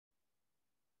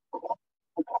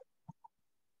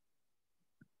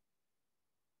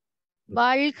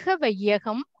வாழ்க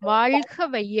வையகம், வாழ்க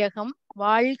வையகம்,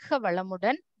 வாழ்க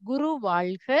வளமுடன். குரு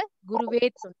வாழ்க, குருவே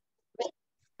துணை.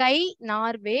 கை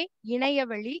நார்வே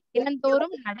இணையவழி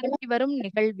தினந்தோறும் நடத்தி வரும்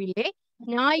நிகழ்விலே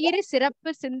ஞாயிறு சிறப்பு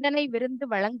சிந்தனை விருந்து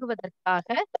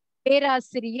வழங்குவதற்காக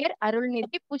பேராசிரியர்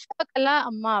அருள்நிதி புஷ்பகலா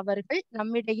அம்மா அவர்கள்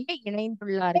நம்மிடையே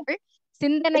இணைந்துள்ளார்கள்.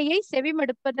 சிந்தனையை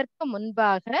செவிமடுப்பதற்கு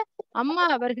முன்பாக அம்மா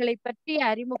அவர்களை பற்றிய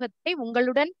அறிமுகத்தை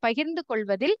உங்களுடன் பகிர்ந்து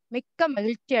கொள்வதில் மிக்க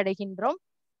மகிழ்ச்சி அடைகின்றோம்.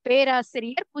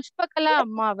 பேராசிரியர் புஷ்பகலா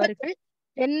அம்மா அவர்கள்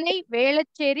சென்னை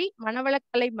வேளச்சேரி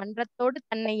மனவளக்கலை மன்றத்தோடு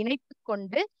தன்னை இணைத்துக்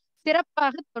கொண்டு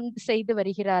சிறப்பாக தொண்டு செய்து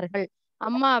வருகிறார்கள்.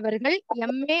 அம்மா அவர்கள்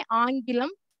MA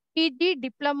ஆங்கிலம், PG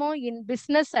diploma in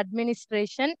business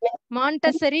administration,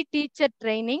 Montessori teacher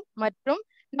training மற்றும்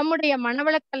நம்முடைய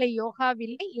மனவளக்கலை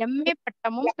யோகாவிலே MA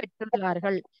பட்டமும்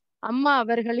பெற்றுள்ளார்கள். அம்மா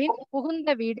அவர்களின் புகுந்த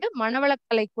வீடு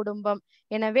மனவளக்கலை குடும்பம்.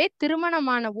 எனவே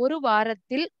திருமணமான ஒரு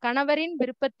வாரத்தில் கணவரின்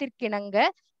விருப்பத்திற்கிணங்க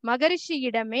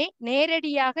மகரிஷியிடமே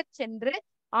நேரடியாக சென்று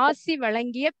ஆசி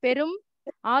வாங்கிய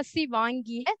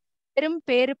பெரும்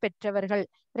பேறு பெற்றவர்கள்.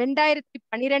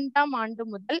 2012ஆம் ஆண்டு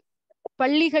முதல்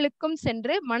பள்ளிகளுக்கும்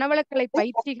சென்று மனவளக்கலை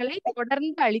பயிற்சிகளை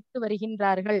தொடர்ந்து அளித்து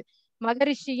வருகின்றார்கள்.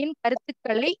 மகரிஷியின்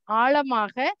கருத்துக்களை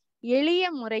ஆழமாக எளிய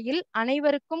முறையில்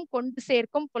அனைவருக்கும் கொண்டு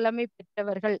சேர்க்கும் புலமை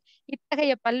பெற்றவர்கள்.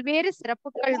 இத்தகைய பல்வேறு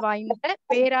சிறப்புகள் வாய்ந்த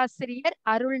பேராசிரியர்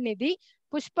அருள்நிதி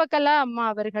புஷ்பகலா அம்மா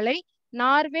அவர்களை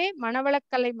நார்வே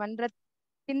மனவளக்கலை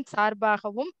மன்றத்தின்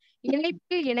சார்பாகவும்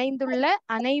இணைப்பில் இணைந்துள்ள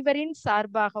அனைவரின்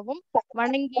சார்பாகவும்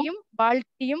வணங்கியும்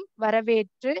வாழ்த்தியும்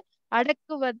வரவேற்று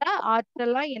அடக்குவதா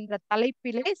ஆற்றலா என்ற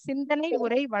தலைப்பிலே சிந்தனை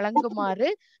உரை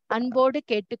வழங்குமாறு அன்போடு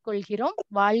கேட்டுக்கொள்கிறோம்.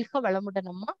 வாழ்க வளமுடன்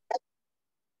அம்மா.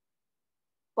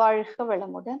 வாழ்க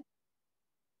வளமுடன்.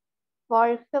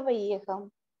 வாழ்க வையகம்,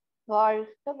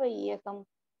 வாழ்க வையகம்,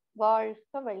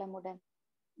 வாழ்க வளமுடன்.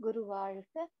 குரு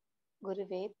வாழ்க,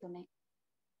 குருவே துணை.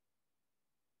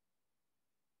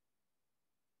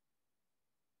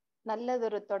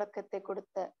 நல்லதொரு தொடக்கத்தை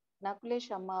கொடுத்த நகுலேஷ்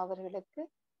அம்மா அவர்களுக்கு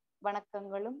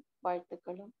வணக்கங்களும்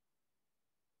வாழ்த்துக்களும்.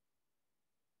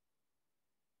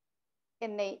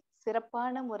 என்னை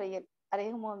சிறப்பான முறையில்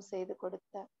அறிமுகம் செய்து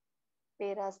கொடுத்த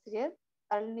பேராசிரியர்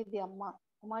அருள்நிதி அம்மா,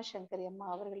 உமாசங்கரி அம்மா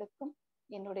அவர்களுக்கும்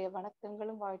என்னுடைய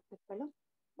வணக்கங்களும் வாழ்த்துக்களும்.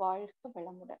 வாழ்க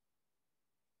வளமுடன்.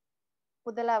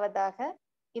 முதலாவதாக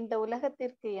இந்த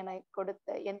உலகத்திற்கு என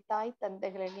கொடுத்த என் தாய்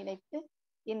தந்தைகளை நினைத்து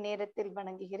இந்நேரத்தில்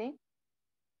வணங்குகிறேன்.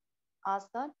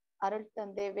 ஆசான் அருள்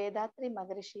தந்தை வேதாத்ரி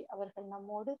மகரிஷி அவர்கள்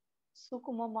நம்மோடு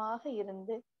சுகுமமாக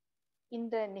இருந்து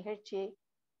இந்த நிகழ்ச்சியை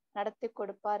நடத்தி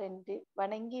கொடுப்பார் என்று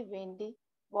வணங்கி வேண்டி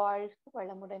வாழ்க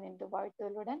வளமுடன் என்று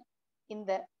வாழ்த்துகளுடன்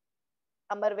இந்த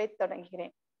அமர்வை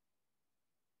தொடங்குகிறேன்.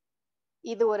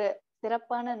 இது ஒரு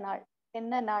சிறப்பான நாள்.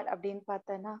 என்ன நாள் அப்படின்னு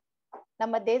பார்த்தோன்னா,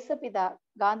 நம்ம தேசப்பிதா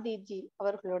காந்திஜி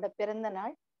அவர்களோட பிறந்த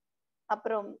நாள்,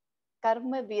 அப்புறம்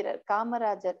கர்ம வீரர்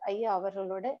காமராஜர் ஐயா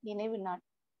அவர்களோட நினைவு நாள்.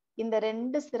 இந்த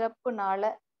 2 சிறப்பு நாளை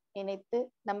நினைத்து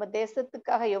நம்ம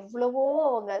தேசத்துக்காக எவ்வளவோ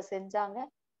அவங்க செஞ்சாங்க.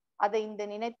 அதை இந்த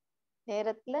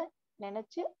நேரத்துல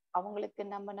நினைச்சு அவங்களுக்கு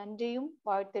நம்ம நன்றியும்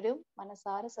வாழ்த்திடும்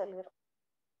மனசார சொல்கிறோம்.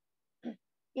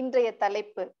 இன்றைய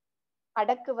தலைப்பு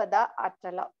அடக்குவதா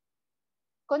ஆற்றலா.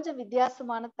 கொஞ்சம்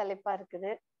வித்தியாசமான தலைப்பா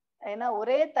இருக்குது. ஏன்னா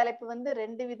ஒரே தலைப்பு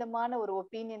 2 விதமான ஒரு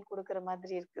ஒப்பீனியன் கொடுக்குற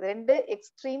மாதிரி இருக்கு. 2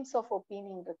 எக்ஸ்ட்ரீம்ஸ் ஆஃப்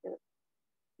ஒப்பீனியன் இருக்குது.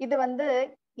 இது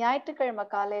ஞாயிற்றுக்கிழமை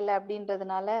காலையில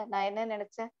அப்படின்றதுனால நான் என்ன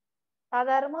நினைச்சேன்,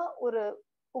 சாதாரணமா ஒரு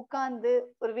உட்கார்ந்து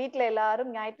ஒரு வீட்டுல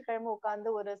எல்லாரும் ஞாயிற்றுக்கிழமை உட்கார்ந்து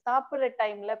ஒரு சாப்பிடுற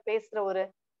டைம்ல பேசுற ஒரு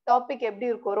டாபிக் எப்படி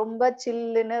இருக்கும், ரொம்ப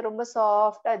சில்லுன்னு ரொம்ப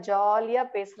சாஃப்டா ஜாலியா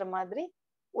பேசுற மாதிரி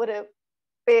ஒரு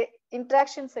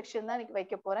இன்ட்ராக்ஷன் செக்ஷன் தான் இன்னைக்கு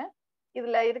வைக்க போறேன்.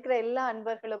 இதுல இருக்கிற எல்லா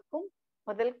அன்பர்களுக்கும்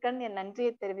முதல் கண் என்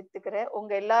நன்றியை தெரிவித்துக்கிறேன்.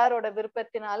 உங்க எல்லாரோட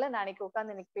விருப்பத்தினால நான்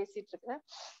இன்னைக்கு பேசிட்டு இருக்கிறேன்.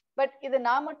 பட் இது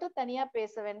நான் மட்டும் தனியா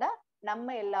பேச வேண்டாம்.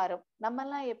 நம்ம எல்லாரும், நம்ம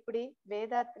எல்லாம் எப்படி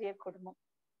வேதாத்திரிய குடும்பம்.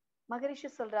 மகரிஷி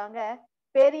சொல்றாங்க,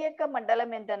 பேரியக்க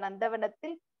மண்டலம் என்ற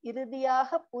நந்தவனத்தில்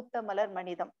இறுதியாக பூத்த மலர்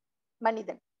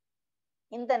மனிதன்.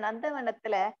 இந்த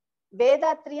நந்தவனத்துல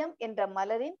வேதாத்திரியம் என்ற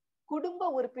மலரின் குடும்ப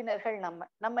உறுப்பினர்கள்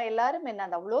நம்ம எல்லாரும் என்ன,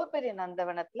 அந்த அவ்வளோ பெரிய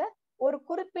நந்தவனத்துல ஒரு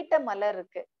குறிப்பிட்ட மலர்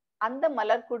இருக்கு.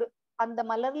 அந்த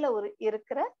மலர்ல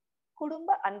இருக்கிற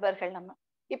குடும்ப அன்பர்கள் நம்ம.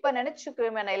 இப்ப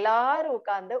நினைச்சுக்குவேன், எல்லாரும்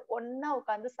ஒன்னா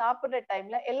உட்கார்ந்து சாப்பிடுற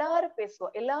டைம்ல எல்லாரும்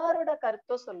பேசுவோம், எல்லாரோட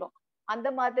கருத்தும் சொல்லுவோம். அந்த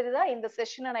மாதிரிதான் இந்த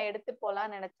செஷனை நான் எடுத்து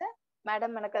போலான்னு நினைச்சேன்.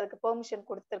 மேடம் எனக்கு அதுக்கு பெர்மிஷன்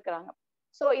கொடுத்திருக்கிறாங்க.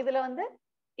 சோ இதுல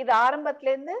இது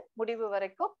ஆரம்பத்துல இருந்து முடிவு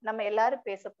வரைக்கும் நம்ம எல்லாரும்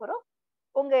பேச போறோம்.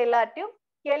 உங்க எல்லார்ட்டையும்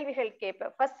கேள்விகள்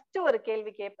கேட்பேன். ஃபர்ஸ்ட் ஒரு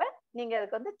கேள்வி கேட்பேன், நீங்க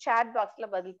அதுக்கு சாட் பாக்ஸ்ல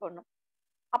பதில் பண்ணணும்.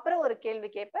 அப்புறம் ஒரு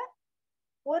கேள்வி கேட்பேன்,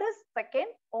 ஒரு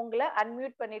செகண்ட் உங்களை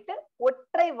அன்மியூட் பண்ணிட்டு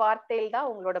ஒற்றை வார்த்தையில் தான்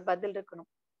உங்களோட பதில் இருக்கணும்.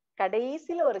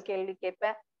 கடைசியில ஒரு கேள்வி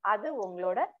கேட்பேன், அது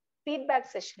உங்களோட ஃபீட்பேக்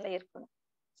செஷன்ல இருக்கணும்.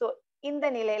 ஸோ இந்த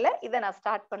நிலையில இதை நான்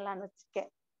ஸ்டார்ட் பண்ணலாம்னு வச்சுக்கேன்.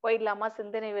 போயிடலாமா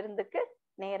சிந்தனை விருந்துக்கு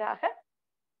நேராக?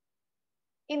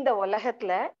 இந்த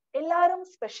உலகத்துல எல்லாரும்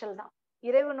ஸ்பெஷல் தான்.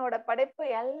 இறைவனோட படைப்பு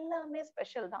எல்லாமே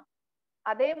ஸ்பெஷல் தான்.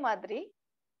 அதே மாதிரி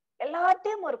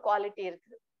எல்லார்ட்டையும் ஒரு குவாலிட்டி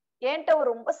இருக்குது. என்கிட்ட ஒரு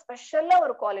ரொம்ப ஸ்பெஷலா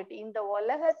ஒரு குவாலிட்டி, இந்த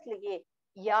உலகத்திலேயே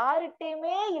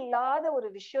யார்கிட்டயுமே இல்லாத ஒரு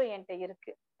விஷயம் என்கிட்ட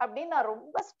இருக்கு அப்படின்னு நான்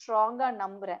ரொம்ப ஸ்ட்ராங்கா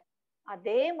நம்புறேன்.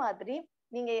 அதே மாதிரி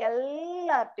நீங்க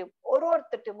எல்லார்ட்டையும் ஒரு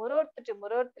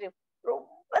ஒருத்தட்டையும்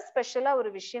ரொம்ப ஸ்பெஷலா ஒரு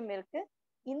விஷயம் இருக்கு.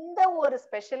 இந்த ஒரு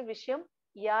ஸ்பெஷல் விஷயம்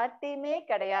யார்கிட்டயுமே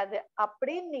கிடையாது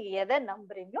அப்படின்னு நீங்க எதை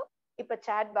நம்புறீங்களோ இப்ப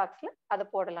சாட் பாக்ஸ்ல அதை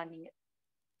போடலாம். நீங்க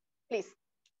ப்ளீஸ்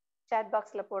சாட்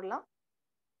பாக்ஸ்ல போடலாம்.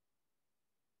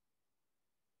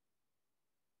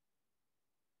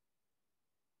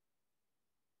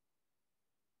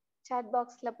 சாட்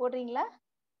பாக்ஸ்ல போடுறீங்களா?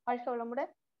 வாழ்க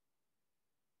வளமுடன்.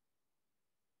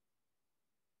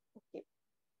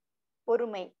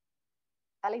 பொறுமை,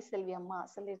 கலைசெல்வி அம்மா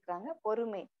சொல்லியிருக்காங்க.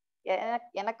 பொறுமை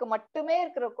எனக்கு மட்டுமே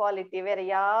இருக்கிற குவாலிட்டி, வேற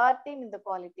யார்ட்டையும் இந்த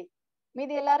குவாலிட்டி.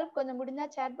 மீதி எல்லாரும் கொஞ்சம் முடிஞ்சா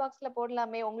சாட் பாக்ஸ்ல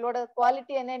போடலாமே. உங்களோட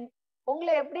குவாலிட்டி என்ன,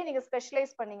 உங்களை எப்படி நீங்க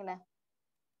ஸ்பெஷலைஸ் பண்ணீங்கன்னு?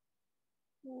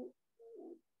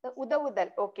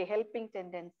 உதவுதல், ஓகே. ஹெல்பிங்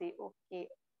டெண்டன்சி, ஓகே,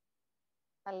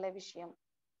 நல்ல விஷயம்.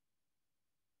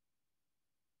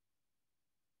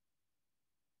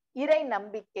 இறை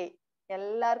நம்பிக்கை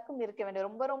எல்லாருக்கும் இருக்க வேண்டிய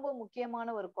ரொம்ப ரொம்ப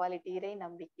முக்கியமான ஒரு குவாலிட்டி, இறை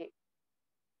நம்பிக்கை.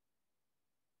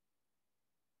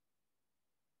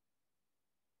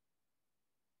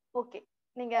 ஓகே,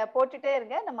 நீங்க போட்டுட்டே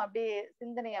இருங்க, நம்ம அப்படியே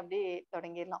சிந்தனை அப்படியே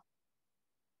தொடங்கிடலாம்.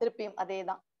 திருப்பியும்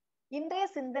அதேதான். இன்றைய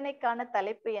சிந்தனைக்கான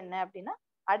தலைப்பு என்ன அப்படின்னா,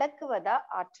 அடக்குவதா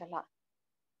ஆற்றலா?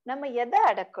 நம்ம எதை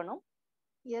அடக்கணும்,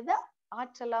 எதை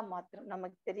ஆற்றலா மாத்தணும்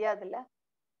நமக்கு தெரியாதுல்ல.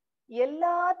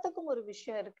 எல்லாத்துக்கும் ஒரு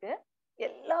விஷயம் இருக்கு,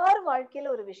 எல்லாரும் வாழ்க்கையில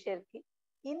ஒரு விஷயம் இருக்கு.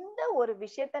 இந்த ஒரு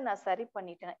விஷயத்த நான் சரி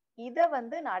பண்ணிட்டேன், இத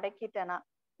நான் அடக்கிட்டேனா,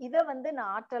 இத நான்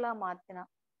ஆற்றலா மாத்தினா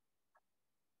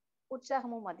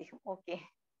உற்சாகமும் அதிகம். ஓகே,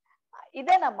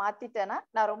 இதை நான் மாத்திட்டேன்னா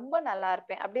நான் ரொம்ப நல்லா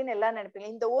இருப்பேன் அப்படின்னு எல்லாம் நினைப்பீங்க.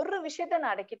 இந்த ஒரு விஷயத்த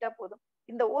நான் அடக்கிட்டா போதும்,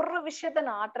 இந்த ஒரு விஷயத்த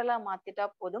நான் ஆற்றலா மாத்திட்டா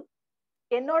போதும்,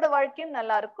 என்னோட வாழ்க்கையும்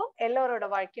நல்லா இருக்கும், எல்லாரோட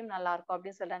வாழ்க்கையும் நல்லா இருக்கும்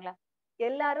அப்படின்னு சொல்றாங்களா?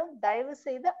 எல்லாரும் தயவு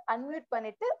செய்து அன்மியூட்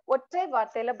பண்ணிட்டு ஒற்றை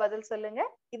வார்த்தையில பதில் சொல்லுங்க.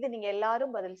 இது நீங்க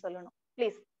எல்லாரும் பதில் சொல்லணும்.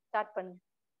 ப்ளீஸ் ஸ்டார்ட் பண்ணுங்க.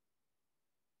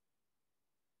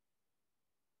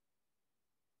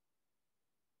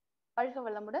 வாழ்க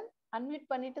வளமுடன்.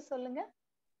 அன்மியூட் பண்ணிட்டு சொல்லுங்க.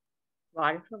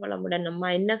 வாழ்க வளமுடன் அம்மா.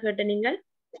 என்ன கேட்ட நீங்கள்?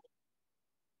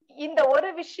 இந்த ஒரு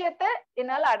விஷயத்த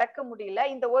என்னால அடக்க முடியல,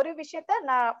 இந்த ஒரு விஷயத்த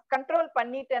நான் கண்ட்ரோல்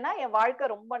பண்ணிட்டேன்னா என் வாழ்க்கை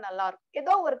ரொம்ப நல்லா இருக்கும்.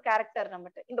 ஏதோ ஒரு கேரக்டர்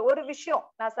நம்மகிட்ட, இந்த ஒரு விஷயம்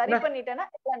நான் சரி பண்ணிட்டேன்னா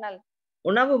எல்லாம் நல்லா.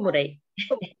 உணவு முறை.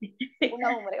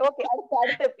 உணவு முறை, ஓகே.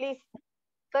 அடுத்து ப்ளீஸ்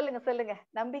சொல்லுங்க.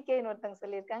 நம்பிக்கைன்னு ஒருத்தங்க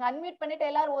சொல்லியிருக்காங்க. அன்மியூட் பண்ணிட்டு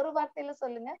எல்லாரும் ஒரு வார்த்தையில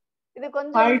சொல்லுங்க. இது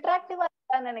கொஞ்சம் இன்டராக்டிவா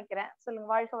இருக்கான்னு நினைக்கிறேன். சொல்லுங்க.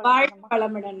 வாழ்க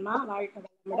வளமுடன்மா. வாழ்க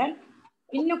வளமுடன்.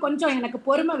 இன்னும் கொஞ்சம் எனக்கு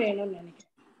பொறுமை வேணும்னு நினைக்கிறேன்.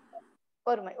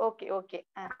 பொறுமை, ஓகே.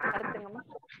 அடுத்துங்கம்மா.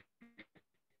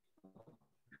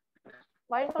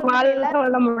 வாழ்க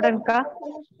வளமுடன்க்கா.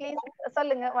 ப்ளீஸ்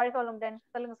சொல்லுங்க. வாழ்க வளமுடன்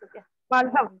சொல்லுங்க சத்யா.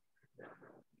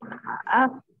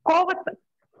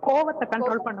 கோவத்தை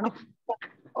கண்ட்ரோல் பண்ணணும்.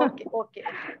 ஓகே.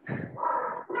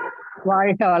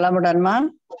 வாழ்க வளமுடன்மா.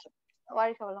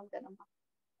 வாழ்க வளமுடன்மா.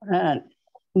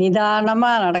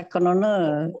 நிதானமா நடக்கணும்னு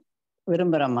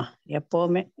விரும்புறேம்மா.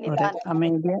 எப்பவுமே ஒரு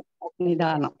அமைதியா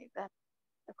நிதானம்.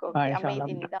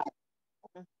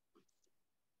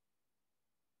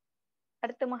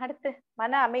 அடுத்து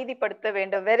மன அமைதிப்படுத்த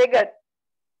வேண்டும். Very good.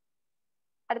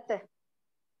 அடுத்து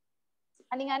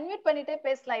நீங்க அன்மியூட் பண்ணிட்டே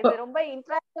பேசலாம். இது ரொம்ப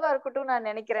இன்டராக்டிவா இருக்கட்டும் நான்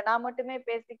நினைக்கிறேன். நான் மட்டுமே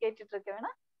பேசி கேட்டுட்டு இருக்க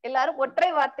வேணா, எல்லாரும் ஒற்றை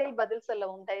வார்த்தையில் பதில்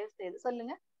சொல்லவும் தயவு செய்து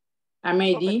சொல்லுங்க.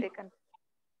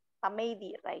 அமைதி,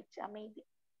 ரைட், அமைதி.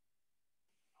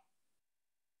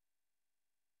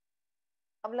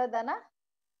 அவ்வளவுதானா?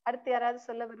 அடுத்து யாராவது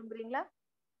சொல்ல விரும்புறீங்களா?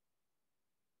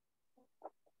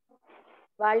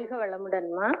 வாழ்க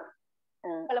வளமுடன்மா.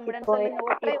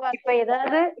 சொல்லுங்க. இப்ப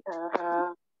ஏதாவது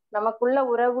நமக்குள்ள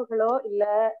உறவுகளோ இல்ல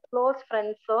க்ளோஸ்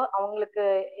ஃப்ரெண்ட்ஸோ அவங்களுக்கு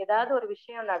ஏதாவது ஒரு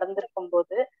விஷயம் நடந்திருக்கும்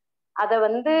போது அத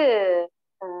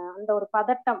அந்த ஒரு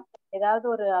பதட்டம், ஏதாவது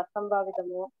ஒரு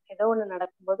அசம்பாவிதமோ ஏதோ ஒண்ணு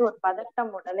நடக்கும்போது ஒரு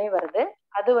பதட்டம் உடனே வருது,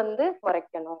 அது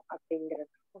குறைக்கணும்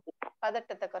அப்படிங்கிறது.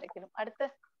 பதட்டத்தை குறைக்கணும். அடுத்து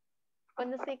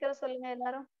கொஞ்சம் சீக்கிரம் சொல்லுங்க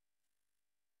எல்லாரும்.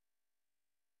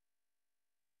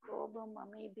 கோபம்,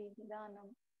 அமைதி,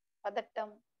 நிதானம்,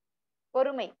 பதட்டம்,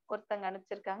 பொறுமை. ஒருத்தங்க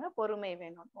அனுப்பிச்சிருக்காங்க பொறுமை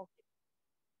வேணும். ஓகே,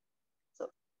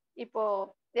 இப்போ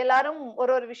எல்லாரும்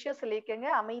ஒரு விஷயம் சொல்லிருக்கீங்க.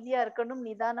 அமைதியா இருக்கணும்,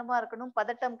 நிதானமா இருக்கணும்,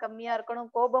 பதட்டம் கம்மியா இருக்கணும்,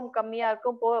 கோபம் கம்மியா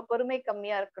இருக்கும், பொறுமை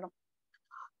கம்மியா இருக்கணும்.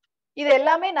 இது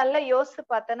எல்லாமே நல்லா யோசிச்சு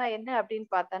பார்த்தேன்னா என்ன அப்படின்னு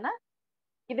பார்த்தேன்னா,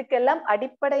 இதுக்கெல்லாம்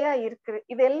அடிப்படையா இருக்கு.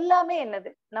 இது எல்லாமே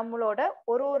என்னது? நம்மளோட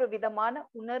ஒரு விதமான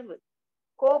உணர்வு.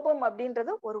 கோபம்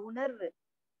அப்படின்றது ஒரு உணர்வு,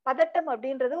 பதட்டம்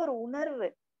அப்படின்றது ஒரு உணர்வு,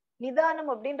 நிதானம்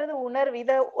அப்படின்றது உணர்வு.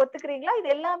 இத ஒத்துக்கிறீங்களா? இது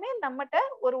எல்லாமே நம்மகிட்ட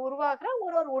உருவாகிற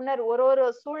ஒரு உணர்வு, ஒரு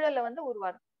சூழல்ல வந்து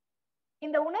உருவாகுது.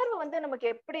 இந்த உணர்வு வந்து நமக்கு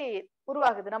எப்படி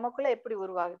உருவாகுது? நமக்குள்ள எப்படி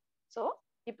உருவாகுது? சோ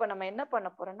இப்ப நம்ம என்ன பண்ண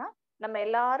போறோம்னா, நம்ம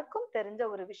எல்லாருக்கும் தெரிஞ்ச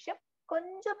ஒரு விஷயம்,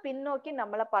 கொஞ்சம் பின்னோக்கி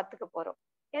நம்மள பாத்துக்க போறோம்.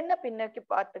 என்ன பின்னோக்கி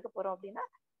பாத்துக்க போறோம் அப்படின்னா,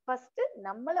 ஃபர்ஸ்ட்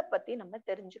நம்மள பத்தி நம்ம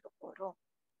தெரிஞ்சுக்க போறோம்.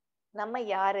 நம்ம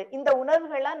யாரு, இந்த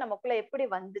உணர்வுகள்லாம் நமக்குள்ள எப்படி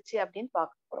வந்துச்சு அப்படின்னு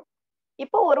பார்க்க போறோம்.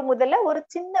 இப்போ முதல்ல ஒரு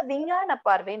சின்ன விஞ்ஞான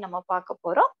பார்வையை நம்ம பார்க்க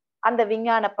போறோம். அந்த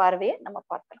விஞ்ஞான பார்வையை நம்ம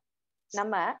பார்க்கலாம்.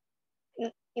 நம்ம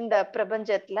இந்த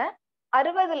பிரபஞ்சத்துல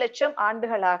 60 லட்சம்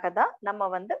ஆண்டுகளாக தான் நம்ம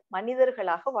வந்து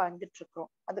மனிதர்களாக வாழ்ந்துட்டு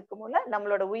இருக்கிறோம். அதுக்கு முன்ன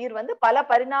நம்மளோட உயிர் வந்து பல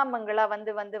பரிணாமங்களா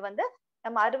வந்து வந்து வந்து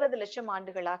நம்ம 60 லட்சம்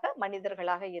ஆண்டுகளாக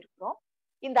மனிதர்களாக இருக்கிறோம்.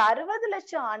 இந்த 60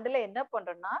 லட்சம் ஆண்டுல என்ன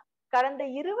பண்றோம்னா, கடந்த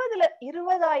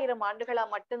 20,000 ஆண்டுகளா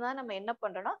மட்டும்தான் நம்ம என்ன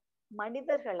பண்றோம்னா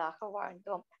மனிதர்களாக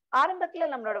வாழ்ந்தோம். ஆரம்பத்துல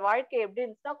நம்மளோட வாழ்க்கை எப்படி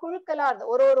இருந்துச்சுன்னா, குழுக்களா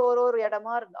இருந்தோம். ஒரு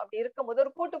இடமா இருந்தோம். அப்படி இருக்கும்போது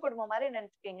ஒரு கூட்டு குடும்பம் மாதிரி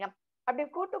நினைச்சுக்கீங்க. அப்படி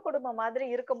கூட்டு குடும்பம் மாதிரி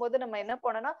இருக்கும்போது நம்ம என்ன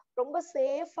பண்ணோம்னா ரொம்ப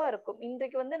சேஃபா இருக்கும்.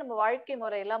 இன்றைக்கு வந்து நம்ம வாழ்க்கை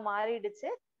முறையெல்லாம் மாறிடுச்சு.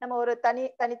 நம்ம ஒரு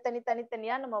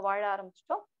தனித்தனியா நம்ம வாழ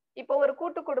ஆரம்பிச்சிட்டோம். இப்போ ஒரு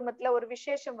கூட்டு குடும்பத்துல ஒரு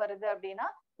விசேஷம் வருது அப்படின்னா,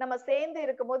 நம்ம சேர்ந்து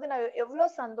இருக்கும்போது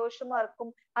எவ்வளவு சந்தோஷமா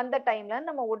இருக்கும். அந்த டைம்ல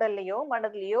நம்ம உடல்லையோ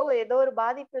மனதிலையோ ஏதோ ஒரு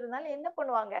பாதிப்பு இருந்தாலும் என்ன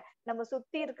பண்ணுவாங்க, நம்ம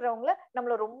சுத்தி இருக்கிறவங்கள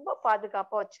நம்மள ரொம்ப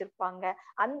பாதுகாப்பா வச்சிருப்பாங்க.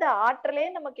 அந்த ஆற்றலே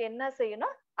நமக்கு என்ன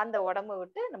செய்யணும், அந்த உடம்பை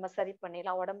விட்டு நம்ம சரி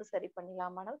பண்ணிடலாம். உடம்பு சரி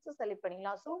பண்ணிடலாம், மனசு சரி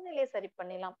பண்ணிடலாம், சூழ்நிலையை சரி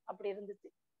பண்ணிடலாம். அப்படி இருந்துச்சு.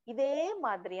 இதே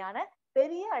மாதிரியான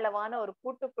பெரிய அளவான ஒரு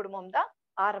கூட்டு குடும்பம் தான்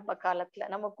ஆரம்ப காலத்துல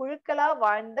நம்ம குழுக்களா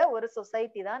வாழ்ந்த ஒரு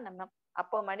சொசைட்டி தான் நம்ம.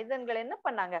 அப்போ மனிதர்கள் என்ன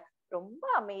பண்ணாங்க, ரொம்ப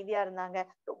அமைதியா இருந்தாங்க,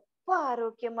 ரொம்ப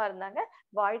ஆரோக்கியமா இருந்தாங்க.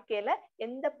 வாழ்க்கையில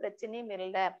எந்த பிரச்சனையும்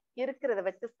இல்லை, இருக்கிறத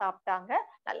வச்சு சாப்பிட்டாங்க.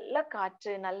 நல்ல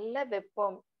காற்று, நல்ல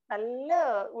வெப்பம், நல்ல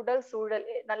உடல் சூழல்,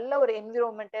 நல்ல ஒரு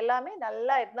என்விரான்மெண்ட், எல்லாமே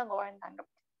நல்லா இருந்து அவங்க வாழ்ந்தாங்க.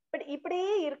 பட்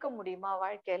இப்படியே இருக்க முடியுமா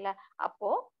வாழ்க்கையில? அப்போ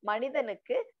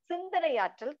மனிதனுக்கு சிந்தனை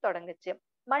ஆற்றல் தொடங்குச்சு.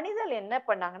 மனிதர்கள் என்ன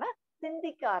பண்ணாங்கன்னா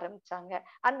சிந்திக்க ஆரம்பிச்சாங்க.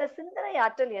 அந்த சிந்தனை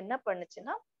ஆற்றல் என்ன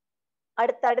பண்ணுச்சுன்னா,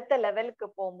 அடுத்த லெவலுக்கு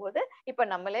போகும்போது, இப்ப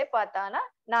நம்மளே பார்த்தானா,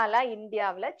 நான்லாம்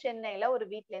இந்தியாவுல சென்னையில ஒரு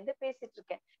வீட்ல இருந்து பேசிட்டு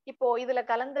இருக்கேன். இப்போ இதுல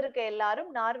கலந்திருக்க எல்லாரும்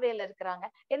நார்வேல இருக்கிறாங்க.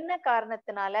 என்ன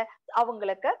காரணத்தினால?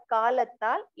 அவங்களுக்கு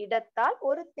காலத்தால் இடத்தால்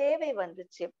ஒரு தேவை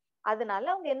வந்துச்சு.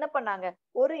 அதனால அவங்க என்ன பண்ணாங்க,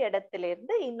 ஒரு இடத்துல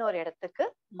இருந்து இன்னொரு இடத்துக்கு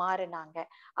மாறினாங்க.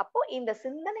 அப்போ இந்த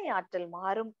சிந்தனை ஆற்றல்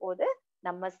மாறும் போது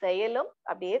நம்ம செயலும்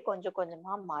அப்படியே கொஞ்சம்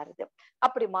கொஞ்சமா மாறுது.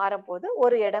 அப்படி மாறும் போது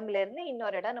ஒரு இடம்ல இருந்து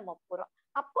இன்னொரு இடம் நம்ம போறோம்.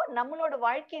 அப்போ நம்மளோட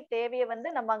வாழ்க்கை தேவையை வந்து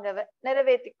நம்ம அங்க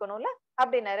நிறைவேற்றிக்கணும்ல.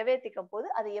 அப்படி நிறைவேற்றிக்கும் போது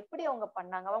அது எப்படி அவங்க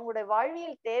பண்ணாங்க, அவங்களுடைய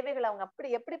வாழ்வியல் தேவைகளை அவங்க அப்படி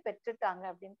எப்படி பெற்றுட்டாங்க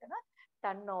அப்படின்ட்டுனா,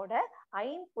 தன்னோட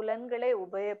ஐம்புலன்களை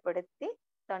உபயோகப்படுத்தி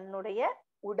தன்னுடைய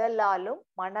உடலாலும்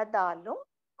மனதாலும்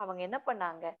அவங்க என்ன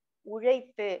பண்ணாங்க,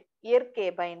 உழைத்து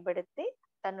இயற்கையை பயன்படுத்தி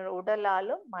தன்னோட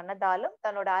உடலாலும் மனதாலும்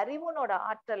தன்னோட அறிவுனோட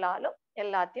ஆற்றலாலும்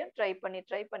எல்லாத்தையும் ட்ரை பண்ணி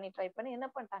என்ன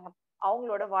பண்ணிட்டாங்க,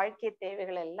 அவங்களோட வாழ்க்கை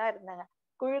தேவைகள் எல்லாம் இருந்தாங்க.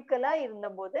 குழுக்களா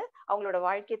இருந்தபோது அவங்களோட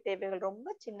வாழ்க்கை தேவைகள்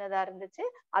ரொம்ப சின்னதா இருந்துச்சு.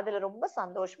 அதுல ரொம்ப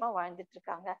சந்தோஷமா வாழ்ந்துட்டு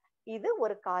இருக்காங்க. இது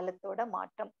ஒரு காலத்தோட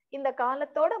மாற்றம். இந்த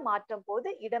காலத்தோட மாற்றம் போது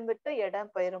இடம் விட்டு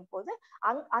இடம் பெயரும் போது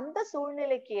அந்த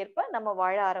சூழ்நிலைக்கு ஏற்ப நம்ம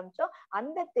வாழ ஆரம்பிச்சோம்.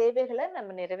 அந்த தேவைகளை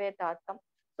நம்ம நிறைவேற்றாத்தோம்.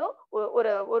 சோ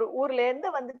ஒரு ஊர்ல இருந்து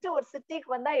வந்துட்டு ஒரு சிட்டிக்கு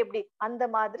வந்தா எப்படி, அந்த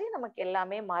மாதிரி நமக்கு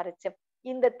எல்லாமே மாறுச்சு.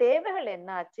 இந்த தேவைகள் என்ன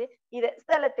ஆச்சு,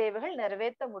 சில தேவைகள்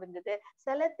நிறைவேற்ற முடிஞ்சது,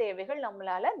 சில தேவைகள்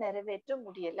நம்மளால நிறைவேற்ற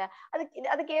முடியல.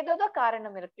 அதுக்கு ஏதோ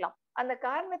காரணம் இருக்கலாம். அந்த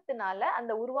காரணத்தினால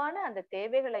அந்த உருவான அந்த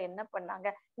தேவைகளை என்ன பண்ணாங்க,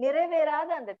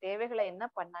 நிறைவேறாத அந்த தேவைகளை என்ன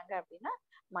பண்ணாங்க அப்படின்னா,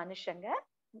 மனுஷங்க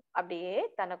அப்படியே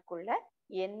தனக்குள்ள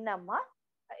எண்ணமா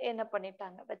என்ன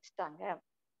பண்ணிட்டாங்க, வச்சுட்டாங்க.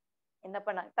 என்ன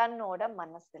பண்ணாங்க, தன்னோட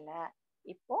மனசுல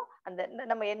இப்போ அந்த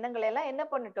நம்ம எண்ணங்களை எல்லாம் என்ன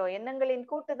பண்ணிட்டோம், எண்ணங்களின்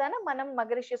கூட்டு தானே மனம்,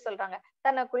 மகரிஷி சொல்றாங்க.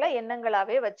 தனக்குள்ள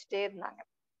எண்ணங்களாவே வச்சுட்டே இருந்தாங்க.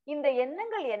 இந்த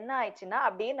எண்ணங்கள் என்ன ஆயிடுச்சுன்னா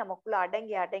அப்படியே நமக்குள்ள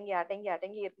அடங்கி அடங்கி அடங்கி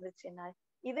அடங்கி இருந்துச்சுன்னா,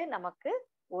 இது நமக்கு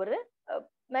ஒரு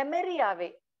மெமரியாவே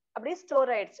அப்படியே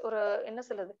ஸ்டோர் ஆயிடுச்சு. ஒரு என்ன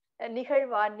சொல்றது,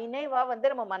 நிகழ்வா நினைவா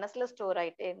வந்து நம்ம மனசுல ஸ்டோர்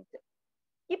ஆயிட்டே இருந்துச்சு.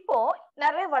 இப்போ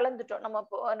நிறைய வளர்ந்துட்டோம்.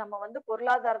 நம்ம வந்து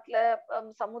பொருளாதாரத்துல,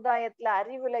 சமுதாயத்துல,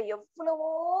 அறிவுல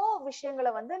எவ்வளவோ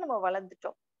விஷயங்களை வந்து நம்ம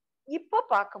வளர்ந்துட்டோம். இப்ப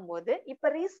பார்க்கும்போது இப்ப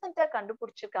ரீசெண்டா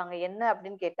கண்டுபிடிச்சிருக்காங்க என்ன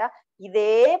அப்படின்னு கேட்டா,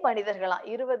 இதே மனிதர்களாம்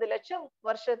 20 லட்சம்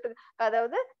வருஷத்துக்கு,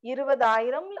 அதாவது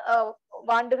 20,000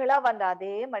 ஆண்டுகளா வந்த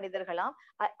அதே மனிதர்களாம்,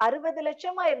 60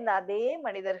 லட்சமா இருந்த அதே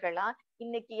மனிதர்களாம்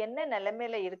இன்னைக்கு என்ன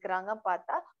நிலைமையில இருக்கிறாங்க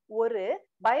பார்த்தா, ஒரு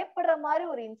பயப்படுற மாதிரி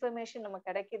ஒரு இன்ஃபர்மேஷன் நமக்கு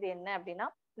கிடைக்குது. என்ன அப்படின்னா,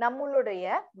 நம்மளுடைய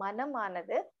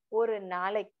மனமானது ஒரு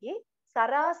நாளைக்கு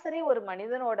சராசரி ஒரு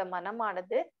மனிதனோட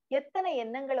மனமானது எத்தனை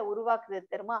எண்ணங்களை உருவாக்குது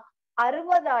தெரியுமா?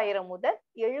 60,000 முதல்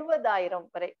 70,000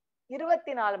 வரை.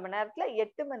 24 மணி நேரத்துல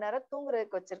 8 மணி நேரம்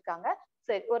தூங்குறதுக்கு வச்சிருக்காங்க.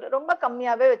 சரி, ஒரு ரொம்ப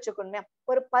கம்மியாவே வச்சுக்கணுமே.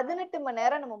 ஒரு 18 மணி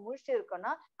நேரம் நம்ம முழிச்சு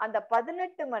இருக்கோம்னா அந்த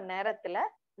 18 மணி நேரத்துல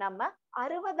நம்ம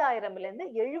 60,000ல இருந்து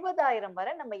 70,000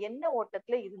 வரை நம்ம எண்ண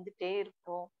ஓட்டத்துல இருந்துட்டே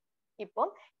இருக்கோம். இப்போ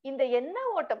இந்த எண்ண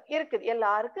ஓட்டம் இருக்குது,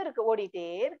 எல்லாருக்கும் இருக்கு, ஓடிட்டே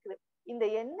இருக்குது. இந்த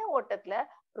எண்ண ஓட்டத்துல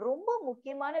ரொம்ப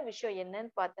முக்கியமான விஷயம்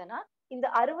என்னன்னு பார்த்தோன்னா, இந்த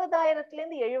 60,000ல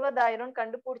இருந்து 70,000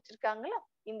 கண்டுபிடிச்சிருக்காங்களா?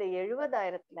 இந்த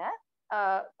 70,000த்துல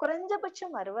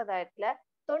குறைஞ்சபட்சம் 60,000த்துல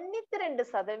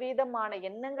 92%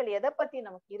 எண்ணங்கள் எதை பத்தி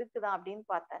நமக்கு இருக்குதா அப்படின்னு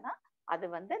பார்த்தோன்னா, அது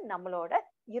வந்து நம்மளோட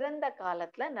இறந்த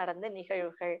காலத்துல நடந்த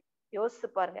நிகழ்வுகள். யோசிச்சு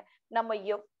பாருங்க, நம்ம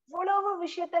எவ்வளவு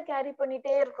விஷயத்த கேரி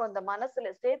பண்ணிட்டே இருக்கோம் இந்த மனசுல.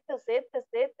 சேர்த்து சேர்த்து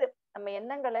சேர்த்து நம்ம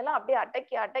எண்ணங்கள் எல்லாம் அப்படியே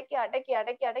அடக்கி அடக்கி அடக்கி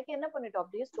அடக்கி அடக்கி என்ன பண்ணிட்டோம்,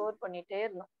 அப்படியே ஸ்டோர் பண்ணிட்டே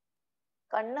இருந்தோம்.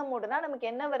 கண்ணை மூடுனா நமக்கு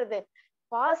என்ன வருது?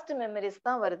 பாஸ்ட் மெமரிஸ்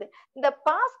தான் வருது. இந்த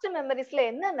பாஸ்ட் மெமரிஸ்ல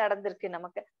என்ன நடந்திருக்கு?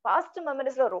 நமக்கு பாஸ்ட்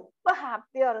மெமரிஸ்ல ரொம்ப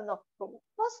ஹாப்பியா இருந்தோம்,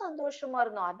 ரொம்ப சந்தோஷமா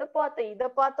இருந்தோம், அதை பார்த்தோம் இதை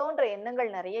பார்த்தோன்ற எண்ணங்கள்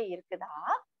நிறைய இருக்குதா?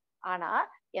 ஆனா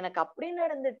எனக்கு அப்படி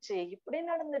நடந்துச்சு, இப்படி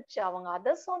நடந்துச்சு, அவங்க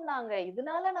அதை சொன்னாங்க,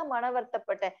 இதனால நான் மன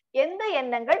வருத்தப்பட்டேன். எந்த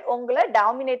எண்ணங்கள் உங்களை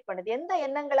டாமினேட் பண்ணுது? எந்த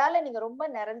எண்ணங்களால நீங்க ரொம்ப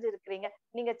நிறைஞ்சு இருக்கிறீங்க?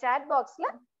 நீங்க சாட் பாக்ஸ்ல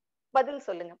பதில்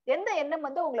சொல்லுங்க. எந்த எண்ணம்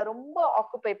வந்து உங்களை ரொம்ப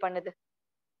ஆக்குபை பண்ணுது?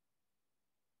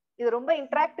 இது ரொம்ப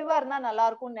இன்டராக்டிவா இருந்தா நல்லா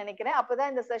இருக்கும்னு நினைக்கிறேன்.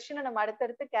 அப்பதான் இந்த செஷனை நம்ம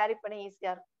அடுத்தடுத்து கேரி பண்ண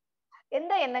ஈஸியா இருக்கும்.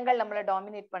 எந்த எண்ணங்கள் நம்மளை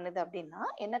டாமினேட் பண்ணுது அப்படின்னா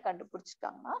என்ன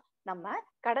கண்டுபிடிச்சிருக்காங்கன்னா, நம்ம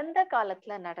கடந்த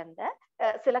காலத்துல நடந்த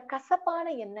சில கசப்பான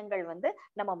எண்ணங்கள் வந்து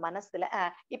நம்ம மனசுல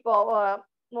இப்போ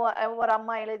ஒரு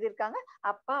அம்மா எழுதியிருக்காங்க,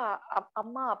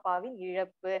 அம்மா அப்பாவின்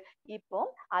இழப்பு. இப்போ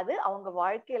அது அவங்க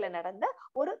வாழ்க்கையில நடந்த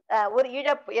ஒரு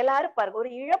இழப்பு. எல்லாரும் பாருங்க,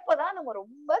 ஒரு இழப்பை தான் நம்ம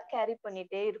ரொம்ப கேரி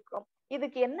பண்ணிட்டே இருக்கோம்.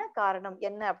 இதுக்கு என்ன காரணம்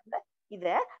என்ன அப்படின்னா, இத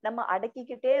நம்ம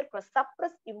அடக்கிக்கிட்டே இருக்கோம்.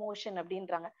 சப்ரஸ் இமோஷன்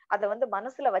அப்படின்றாங்க. அதை வந்து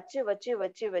மனசுல வச்சு வச்சு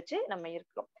வச்சு வச்சு நம்ம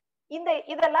இருக்கோம்.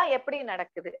 இதெல்லாம் எப்படி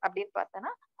நடக்குது அப்படின்னு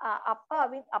பார்த்தோன்னா,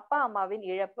 அப்பா அம்மாவின்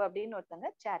இழப்பு அப்படின்னு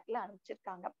ஒருத்தவங்க சாட்ல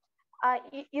அனுப்பிச்சிருக்காங்க.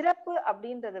 இறப்பு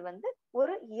அப்படின்றது வந்து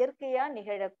ஒரு இயற்கையா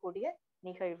நிகழக்கூடிய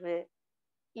நிகழ்வு.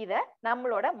 இத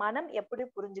நம்மளோட மனம் எப்படி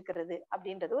புரிஞ்சுக்கிறது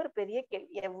அப்படின்றது ஒரு பெரிய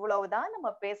கேள்வி. எவ்வளவுதான்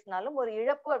நம்ம பேசினாலும் ஒரு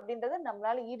இழப்பு அப்படின்றது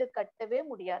நம்மளால ஈடு கட்டவே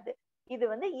முடியாது. இது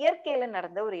வந்து இயற்கையில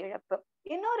நடந்த ஒரு இழப்பு.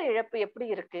 இன்னொரு இழப்பு எப்படி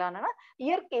இருக்கலாம்னா,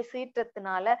 இயற்கை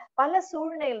சீற்றத்தினால பல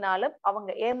சூழ்நிலையினாலும்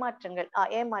அவங்க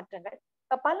ஏமாற்றங்கள்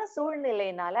பல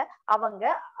சூழ்நிலையினால அவங்க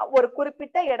ஒரு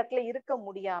குறிப்பிட்ட இடத்துல இருக்க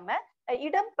முடியாம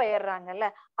இடம் பெயர்றாங்கல்ல,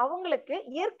 அவங்களுக்கு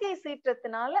இயற்கை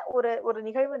சீற்றத்தினால ஒரு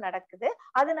நிகழ்வு நடக்குது.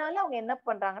 அதனால அவங்க என்ன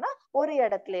பண்றாங்கன்னா ஒரு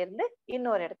இடத்துல இருந்து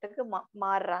இன்னொரு இடத்துக்கு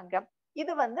மாறுறாங்க.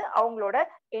 இது வந்து அவங்களோட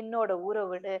என்னோட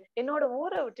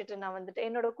ஊரை விட்டுட்டு நான் வந்துட்டேன்,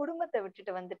 என்னோட குடும்பத்தை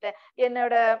விட்டுட்டு வந்துட்டேன்,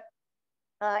 என்னோட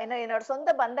சொந்த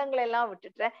பந்தங்களை எல்லாம்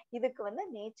விட்டுட்டேன். இதுக்கு வந்து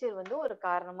நேச்சர் வந்து ஒரு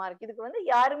காரணமா இருக்கு. இதுக்கு வந்து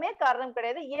யாருமே காரணம்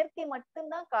கிடையாது, இயற்கை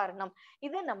மட்டும்தான் காரணம்.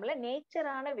 இது நம்மள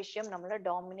நேச்சரான விஷயம் நம்மள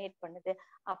டாமினேட் பண்ணுது.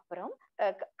 அப்புறம்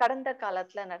கடந்த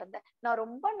காலத்துல நான்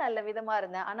ரொம்ப நல்ல விதமா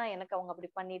இருந்தேன், ஆனா எனக்கு அவங்க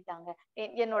அப்படி பண்ணிட்டாங்க,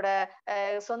 என்னோட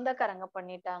சொந்தக்காரங்க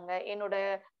பண்ணிட்டாங்க, என்னோட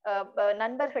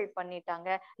நண்பர்கள் பண்ணிட்டாங்க,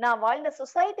 நான் வாழ்ந்த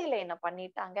சொசைட்டில என்ன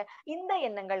பண்ணிட்டாங்க. இந்த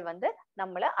எண்ணங்கள் வந்து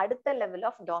நம்மள அடுத்த லெவல்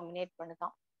ஆஃப் டாமினேட்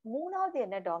பண்ணுதான். மூணாவது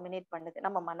என்ன டாமினேட் பண்ணுது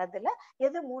நம்ம மனதுல?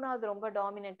 எது மூணாவது ரொம்ப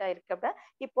டாமினேட்டா இருக்கு அப்படின்னா,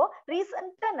 இப்போ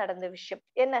ரீசெண்டா நடந்த விஷயம்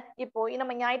என்ன? இப்போ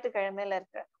நம்ம ஞாயிற்றுக்கிழமையில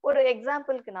இருக்கிற ஒரு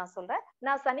எக்ஸாம்பிளுக்கு நான் சொல்றேன்.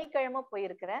 நான் சனிக்கிழமை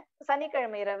போயிருக்கிறேன்.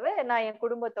 சனிக்கிழமை இரவு நான் என்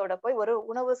குடும்பத்தோட போய் ஒரு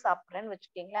உணவு சாப்பிடுறேன்னு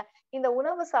வச்சுக்கீங்களேன். இந்த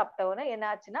உணவு சாப்பிட்ட உடனே என்ன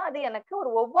ஆச்சுன்னா, அது எனக்கு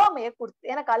ஒரு ஒவ்வாமையை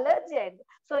கொடுத்து எனக்கு அலர்ஜி ஆயிடுது.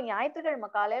 சோ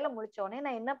ஞாயிற்றுக்கிழமை காலையில முடிச்ச உடனே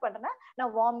நான் என்ன பண்றேன்னா,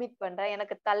 நான் வாமிட் பண்றேன்,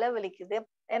 எனக்கு தலை வலிக்குது,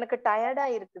 எனக்கு டயர்டா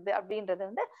இருக்குது அப்படின்றது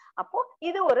வந்து அப்போ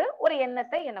இது ஒரு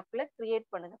எண்ணத்தை எனக்குள்ள கிரியேட்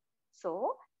பண்ணுது. சோ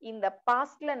இந்த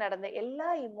பாஸ்ட்ல நடந்த எல்லா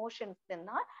இமோஷன்ஸ்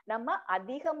நம்ம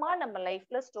அதிகமா நம்ம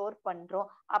லைஃப்ல ஸ்டோர் பண்றோம்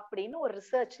அப்படின்னு ஒரு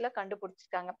ரிசர்ச்ல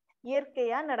கண்டுபிடிச்சிருக்காங்க.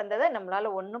 இயற்கையா நடந்ததை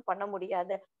நம்மளால ஒண்ணும் பண்ண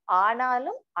முடியாது,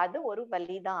 ஆனாலும் அது ஒரு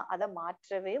வலிதான், அதை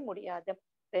மாற்றவே முடியாது.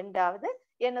 ரெண்டாவது,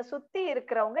 என்னை சுத்தி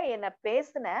இருக்கிறவங்க என்ன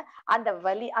பேசின அந்த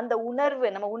வலி, அந்த உணர்வு,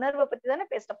 நம்ம உணர்வை பத்தி தானே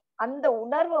பேசுறோம், அந்த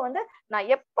உணர்வை வந்து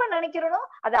நான் எப்ப நினைக்கிறேனோ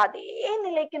அது அதே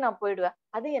நிலைக்கு நான் போயிடுவேன்,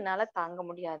 அது என்னால தாங்க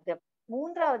முடியாது.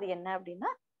 மூன்றாவது என்ன அப்படின்னா,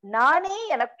 நானே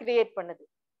எனக்கு கிரியேட் பண்ணுது.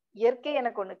 இயற்கை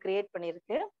எனக்கு ஒண்ணு கிரியேட்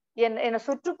பண்ணிருக்கு, என்ன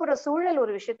சுற்றுப்புற சூழல்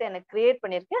ஒரு விஷயத்த எனக்கு கிரியேட்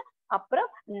பண்ணிருக்கு, அப்புறம்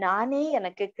நானே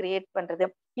எனக்கு கிரியேட் பண்றது.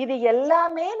 இது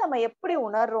எல்லாமே நம்ம எப்படி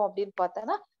உணர்றோம் அப்படின்னு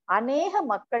பார்த்தோம்னா, அநேக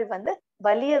மக்கள் வந்து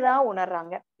வலியதான்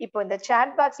உணர்றாங்க. இப்போ இந்த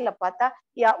சாட் பாக்ஸ்ல பார்த்தா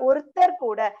ஒருத்தர்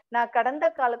கூட நான் கடந்த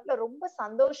காலத்துல ரொம்ப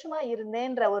சந்தோஷமா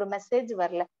இருந்தேன்ற ஒரு மெசேஜ்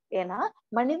வரல. ஏன்னா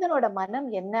மனிதனோட மனம்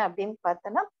என்ன அப்படின்னு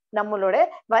பார்த்தோம்னா, நம்மளோட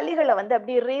வலிகளை வந்து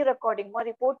அப்படியே ரீ ரெக்கார்டிங்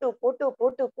மாதிரி போட்டு போட்டு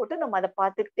போட்டு போட்டு நம்ம அதை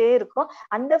பார்த்துக்கிட்டே இருக்கோம்.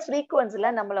 அந்த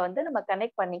ஃப்ரீக்குவன்சில நம்மளை வந்து நம்ம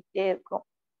கனெக்ட் பண்ணிக்கிட்டே இருக்கோம்.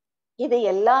 இது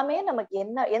எல்லாமே நமக்கு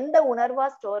எந்த உணர்வா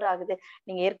ஸ்டோர் ஆகுது?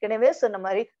 நீங்க ஏற்கனவே சொன்ன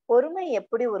மாதிரி பொறுமை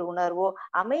எப்படி ஒரு உணர்வோ,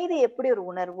 அமைதி எப்படி ஒரு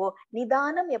உணர்வோ,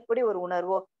 நிதானம் எப்படி ஒரு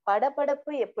உணர்வோ,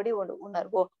 படபடப்பு எப்படி ஒரு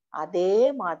உணர்வோ, அதே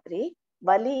மாதிரி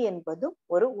வலி என்பதும்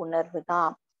ஒரு உணர்வு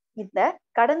தான். இந்த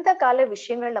கடந்த கால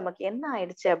விஷயங்கள் நமக்கு என்ன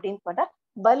ஆயிடுச்சு அப்படின்னு பார்த்தா,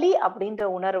 வலி அப்படின்ற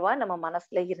உணர்வா நம்ம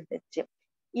மனசுல இருந்துச்சு.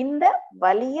 இந்த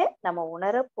வலிய நம்ம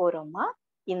உணர போறோமா,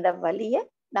 இந்த வலிய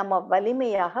நம்ம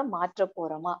வலிமையாக மாற்ற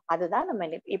போறோமா, அதுதான் நம்ம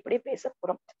இப்படி பேச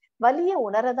போறோம். வலிய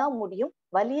உணரதான் முடியும்,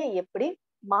 வலியை எப்படி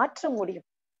மாற்ற முடியும்?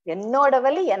 என்னோட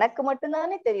வலி எனக்கு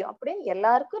மட்டும்தானே தெரியும் அப்படின்னு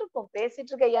எல்லாருக்கும் இருக்கும்.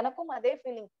 பேசிட்டு இருக்க எனக்கும் அதே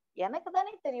ஃபீலிங், எனக்கு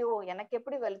தானே தெரியும் எனக்கு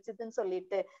எப்படி வலிச்சதுன்னு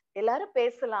சொல்லிட்டு எல்லாரும்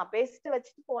பேசலாம், பேசிட்டு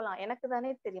வச்சுட்டு போலாம், எனக்கு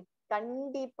தானே தெரியும்.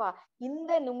 கண்டிப்பா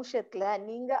இந்த நிமிஷத்துல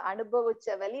நீங்க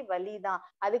அனுபவிச்ச வலிதான்,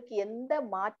 அதுக்கு எந்த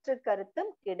மாற்று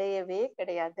கருத்தும் கிடையவே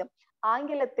கிடையாது.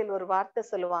 ஆங்கிலத்தில் ஒரு வார்த்தை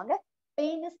சொல்லுவாங்க,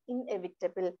 pain is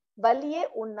inevitable. வலியே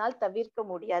உன்னால் தவிர்க்க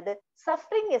முடியாது.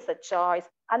 suffering is a choice.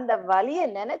 அந்த வலியை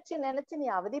நினைச்சு நினைச்சு நீ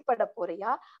அவதிப்பட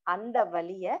போறியா, அந்த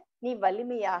வலிய நீ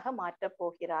வலிமையாக மாற்ற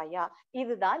போகிறாயா?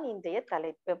 இதுதான் இன்றைய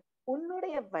தலைப்பு.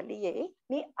 உன்னுடைய வலியை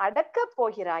நீ அடக்க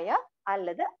போகிறாயா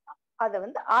அல்லது அதை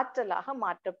வந்து ஆற்றலாக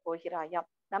மாற்ற போகிறாயா?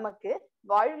 நமக்கு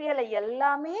வாழ்வியலை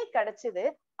எல்லாமே கிடைச்சது,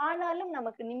 ஆனாலும்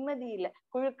நமக்கு நிம்மதி இல்லை.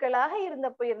 குழுக்களாக இருந்த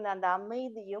அந்த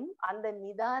அமைதியும் அந்த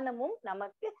நிதானமும்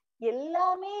நமக்கு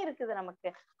எல்லாமே இருக்குது நமக்கு,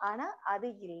 ஆனா அது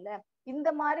இல்ல. இந்த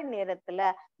மாதிரி நேரத்துல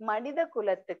மனித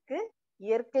குலத்துக்கு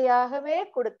இயற்கையாகவே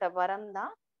கொடுத்த வரம்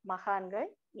தான் மகான்கள்,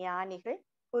 ஞானிகள்,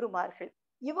 குருமார்கள்.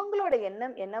 இவங்களோட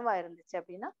எண்ணம் என்னவா இருந்துச்சு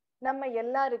அப்படின்னா, நம்ம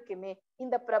எல்லாருக்குமே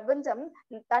இந்த பிரபஞ்சம்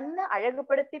தன்னை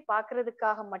அழகுபடுத்தி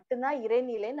பாக்குறதுக்காக மட்டும்தான்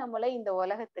இறைநிலை நம்மளை இந்த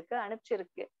உலகத்துக்கு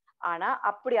அனுப்பிச்சிருக்கு. ஆனா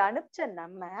அப்படி அனுப்பிச்ச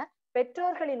நம்ம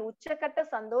பெற்றோர்களின் உச்சக்கட்ட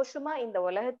சந்தோஷமா இந்த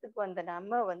உலகத்துக்கு வந்த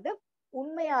நம்ம வந்து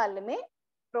உண்மையாலுமே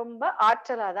ரொம்ப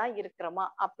ஆற்றலாதான் இருக்கிறோமா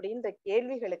அப்படின்ற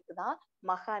கேள்விகளுக்கு தான்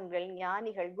மகான்கள்,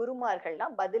 ஞானிகள்,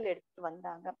 குருமார்கள்லாம் பதில் எடுத்துட்டு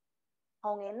வந்தாங்க.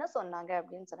 அவங்க என்ன சொன்னாங்க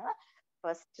அப்படின்னு சொன்னா,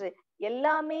 ஃபர்ஸ்ட்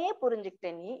எல்லாமே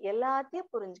புரிஞ்சுக்கிட்ட நீ,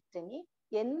 எல்லாத்தையும் புரிஞ்சுக்கிட்ட நீ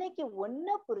என்னைக்கு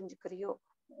ஒன்ன புரிஞ்சுக்கிறியோ,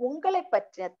 உங்களை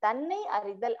பற்றிய தன்னை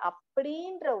அறிதல்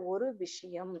அப்படின்ற ஒரு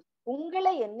விஷயம்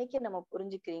உங்களை என்னைக்கு நம்ம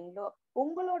புரிஞ்சுக்கிறீங்களோ,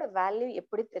 உங்களோட வேல்யூ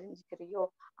எப்படி தெரிஞ்சுக்கிறியோ,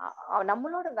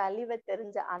 நம்மளோட வேல்யூவை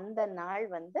தெரிஞ்ச அந்த நாள்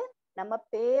வந்து நம்ம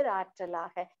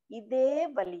பேராற்றலாக இதே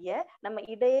வலிய நம்ம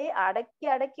இடையே அடக்கி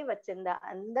அடக்கி வச்சிருந்த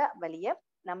அந்த வலிய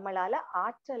நம்மளால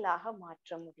ஆற்றலாக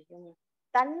மாற்ற முடியும்.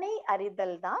 தன்னை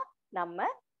அறிதல் தான் நம்ம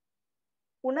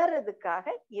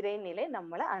உணர்றதுக்காக இறைநிலை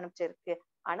நம்மளை அனுப்பிச்சிருக்கு.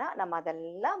 ஆனா நம்ம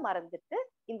அதெல்லாம் மறந்துட்டு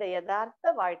இந்த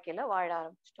யதார்த்த வாழ்க்கையில வாழ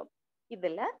ஆரம்பிச்சிட்டோம்.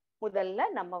 இதுல முதல்ல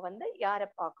நம்ம வந்து யாரை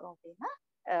பாக்குறோம் அப்படின்னா,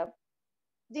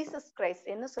 ஜீசஸ் கிரைஸ்ட்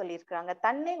என்ன சொல்லியிருக்கிறாங்க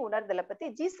தன்னை உணர்தலை பத்தி.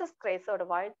 ஜீசஸ் கிரைஸ்டோட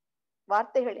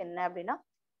வார்த்தைகள் என்ன அப்படின்னா,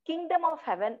 கிங்டம் ஆஃப்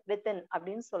ஹெவன் வித்தின்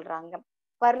அப்படின்னு சொல்றாங்க.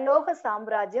 பரலோக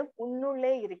சாம்ராஜ்யம்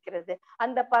உன்னுள்ளே இருக்கிறது.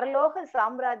 அந்த பரலோக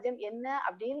சாம்ராஜ்யம் என்ன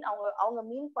அப்படின்னு அவங்க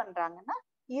மீன் பண்றாங்கன்னா,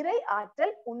 இறை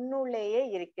ஆற்றல் உன்னுள்ளேயே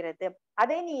இருக்கிறது.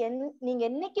 அதை நீங்க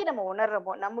என்னைக்கு நம்ம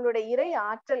உணர்றோமோ, நம்மளுடைய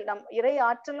இறை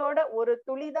ஆற்றலோட ஒரு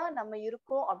துளிதான் நம்ம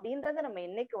இருக்கோம் அப்படின்றத நம்ம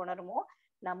என்னைக்கு உணருமோ,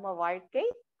 நம்ம வாழ்க்கை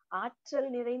ஆற்றல்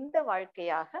நிறைந்த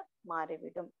வாழ்க்கையாக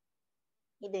மாறிவிடும்.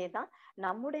 இதேதான்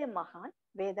நம்முடைய மகான்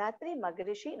வேதாத்ரி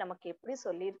மகரிஷி நமக்கு எப்படி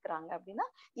சொல்லியிருக்கிறாங்க அப்படின்னா,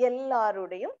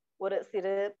 எல்லாருடையும் ஒரு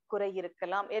சிறு குறை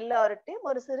இருக்கலாம், எல்லார்ட்டையும்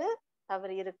ஒரு சிறு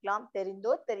தவறு இருக்கலாம்,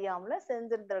 தெரிந்தோ தெரியாமலோ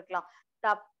செஞ்சிருந்திருக்கலாம்,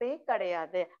 தப்பே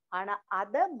கிடையாது. ஆனா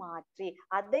அதை மாற்றி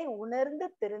அதை உணர்ந்து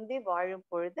திருந்தி வாழும்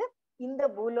பொழுது இந்த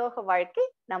பூலோக வாழ்க்கை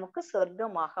நமக்கு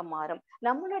சொர்க்கமாக மாறும்.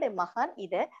 நம்மளுடைய மகான்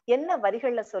இத என்ன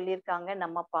வரிகள்ல சொல்லியிருக்காங்க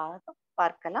நம்ம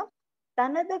பார்க்கலாம்.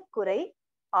 தனது குறை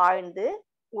ஆழ்ந்து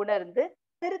உணர்ந்து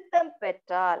திருத்தம்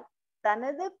பெற்றால்,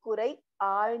 தனது குறை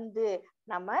ஆழ்ந்து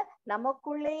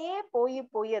நமக்குள்ளேயே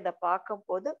போய் அதை பார்க்கும்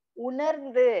போது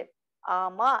உணர்ந்து,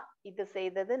 ஆமா இது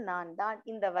செய்தது நான் தான்,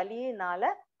 இந்த வலியினால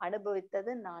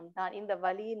அனுபவித்தது நான் தான், இந்த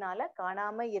வலியினால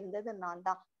காணாம இருந்தது நான்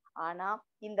தான், ஆனா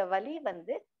இந்த வலி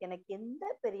வந்து எனக்கு எந்த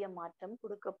பெரிய மாற்றம்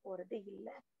கொடுக்க போறது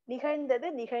இல்லை, நிகழ்ந்தது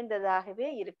நிகழ்ந்ததாகவே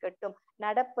இருக்கட்டும்,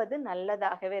 நடப்பது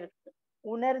நல்லதாகவே இருக்கட்டும்.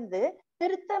 உணர்ந்து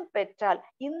திருத்தம் பெற்றால்,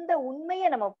 இந்த உண்மையை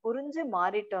நம்ம புரிஞ்சு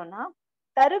மாறிட்டோம்னா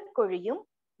தருக்கொழியும்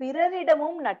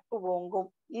பிறரிடமும் நட்பு ஓங்கும்.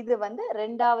 இது வந்து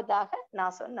ரெண்டாவதாக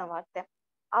நான் சொன்ன வார்த்தை.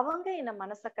 அவங்க என்ன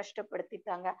மனசை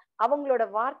கஷ்டப்படுத்திட்டாங்க, அவங்களோட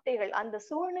வார்த்தைகள் அந்த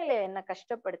சூழ்நிலையை என்ன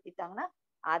கஷ்டப்படுத்திட்டாங்கன்னா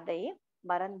அதை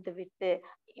மறந்து விட்டு,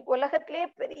 உலகத்திலேயே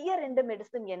பெரிய 2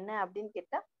 மெடிசன் என்ன அப்படின்னு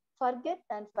கேட்டா, ஃபர்கெட்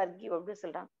அண்ட் ஃபர்கிவ் அப்படின்னு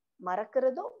சொல்றாங்க.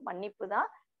 மறக்கிறதும் மன்னிப்பு தான்,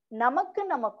 நமக்கு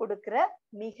நம்ம கொடுக்கிற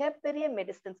மிகப்பெரிய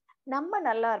மெடிசன்ஸ். நம்ம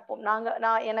நல்லா இருப்போம்.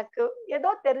 நான் எனக்கு ஏதோ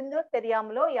தெரிஞ்சோ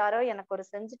தெரியாமலோ யாரோ எனக்கு ஒரு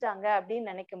செஞ்சுட்டாங்க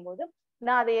அப்படின்னு நினைக்கும் போது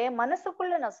நான் அதை என்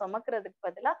மனசுக்குள்ள நான் சுமக்கிறதுக்கு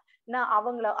பதிலா நான்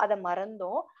அதை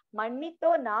மறந்தோ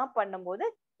மன்னித்தோ நான் பண்ணும்போது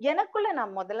எனக்குள்ள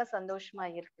நான் முதல்ல சந்தோஷமா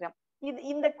இருக்கிறேன்.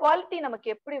 இந்த குவாலிட்டி நமக்கு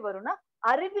எப்படி வரும்னா,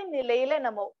 அறிவின் நிலையில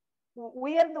நம்ம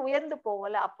உயர்ந்து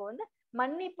போவோம்ல, அப்போ வந்து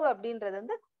மன்னிப்பு அப்படின்றது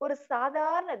வந்து ஒரு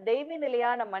சாதாரண தெய்வ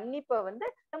நிலையான மன்னிப்பை வந்து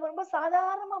நம்ம ரொம்ப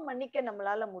சாதாரணமா மன்னிக்க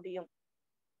நம்மளால முடியும்.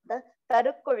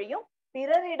 தருக்கொழியும்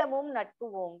பிறரிடமும் நட்பு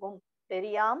ஓங்கும்.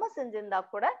 தெரியாம செஞ்சிருந்தா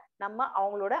கூட நம்ம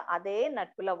அவங்களோட அதே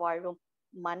நட்புல வாழ்வோம்.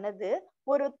 மனது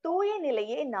ஒரு தூய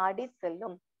நிலையை நாடி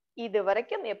செல்லும். இது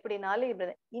வரைக்கும் எப்படினாலும்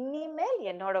இருந்தது, இனிமேல்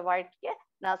என்னோட வாழ்க்கைய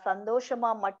நான்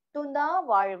சந்தோஷமா மட்டும்தான்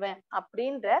வாழ்வேன்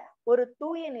அப்படின்ற ஒரு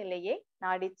தூய நிலையை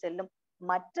நாடி செல்லும்.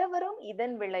 மற்றவரும்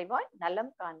இதன் விளைவாய்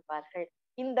நலம் காண்பார்கள்.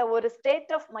 இந்த ஒரு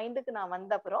ஸ்டேட் ஆஃப் மைண்டுக்கு நான்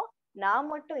வந்த அப்புறம் நான்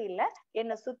மட்டும் இல்ல,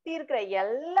 என்னை சுத்தி இருக்கிற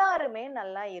எல்லாருமே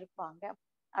நல்லா இருப்பாங்க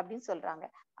அப்படின்னு சொல்றாங்க.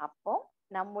 அப்போ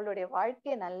நம்மளுடைய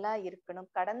வாழ்க்கை நல்லா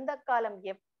இருக்கணும். கடந்த காலம்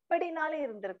எப்படினாலும்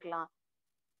இருந்திருக்கலாம்,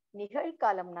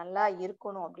 நிகழ்காலம் நல்லா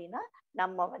இருக்கணும் அப்படின்னா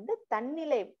நம்ம வந்து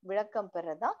தன்னிலை விளக்கம்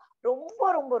பெறதா ரொம்ப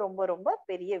ரொம்ப ரொம்ப ரொம்ப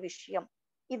பெரிய விஷயம்.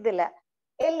 இதுல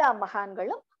எல்லா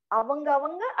மகான்களும் அவங்க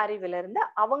அறிவுல இருந்து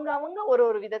அவங்க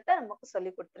ஒரு விதத்தை நமக்கு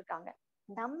சொல்லி கொடுத்திருக்காங்க.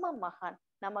 நம்ம மகான்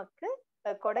நமக்கு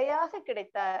கொடையாக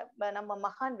கிடைத்த நம்ம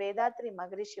மகான் வேதாத்ரி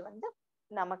மகரிஷி வந்து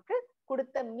நமக்கு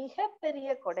கொடுத்த மிகப்பெரிய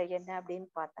கொடை என்ன அப்படின்னு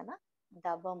பார்த்தோன்னா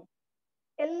தவம்.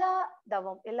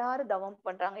 எல்லாரும் தவம்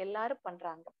பண்றாங்க, எல்லாரும்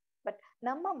பண்றாங்க. பட்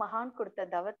நம்ம மகான் கொடுத்த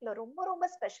தவத்துல ரொம்ப ரொம்ப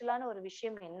ஸ்பெஷலான ஒரு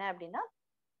விஷயம் என்ன அப்படின்னா,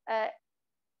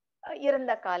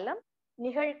 இறந்த காலம்,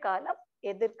 நிகழ்காலம்,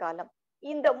 எதிர்காலம்,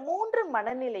 இந்த 3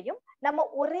 மனநிலையும் நம்ம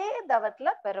ஒரே தவத்துல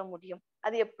பெற முடியும்.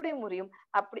 அது எப்படி முடியும்?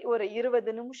 அப்படி ஒரு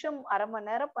 20 நிமிஷம் அரை மணி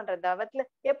நேரம் பண்ற தவத்துல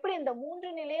எப்படி இந்த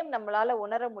 3 நிலையும் நம்மளால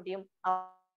உணர முடியும்?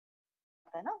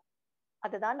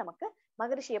 அதுதான் நமக்கு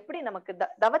மகரிஷி எப்படி நமக்கு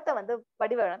தவத்தை வந்து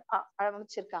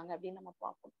அமைச்சிருக்காங்க அப்படின்னு நம்ம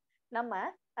பார்ப்போம். நம்ம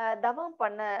தவம்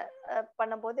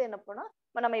பண்ணும்போது என்ன பண்ணோம்,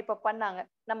 நம்ம இப்ப பண்ணாங்க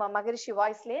நம்ம மகரிஷி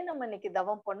வாய்ஸ்லயே நம்ம இன்னைக்கு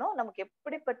தவம் பண்ணோம். நமக்கு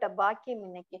எப்படிப்பட்ட பாக்கியம்!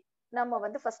 இன்னைக்கு நம்ம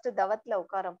வந்து ஃபர்ஸ்ட் தவத்துல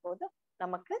உட்காரும் போது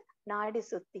நமக்கு நாடி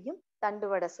சுத்தியும்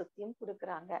தண்டுவட சுத்தியும்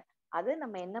கொடுக்குறாங்க. அது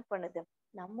நம்ம என்ன பண்ணுது,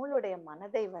 நம்மளுடைய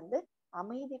மனதை வந்து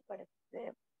அமைதிப்படுத்துது.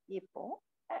 இப்போ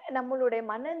நம்மளுடைய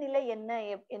மனநிலை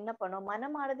என்ன பண்ணும்,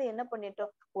 மனமானது என்ன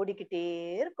பண்ணிட்டோம், ஓடிக்கிட்டே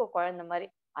இருக்கும் குழந்தை மாதிரி.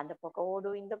 அந்த பக்கம்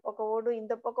ஓடும், இந்த பக்கம் ஓடும்,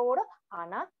 இந்த பக்கம் ஓடும்.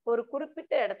 ஆனா ஒரு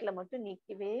குறிப்பிட்ட இடத்துல மட்டும்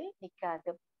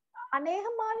நிக்காது.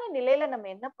 அநேகமான நிலையில நம்ம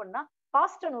என்ன பண்ணா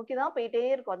பாஸ்ட நோக்கிதான் போயிட்டே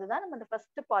இருக்கும். அதுதான் நம்ம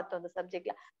ஃபர்ஸ்ட் பார்த்தோம் அந்த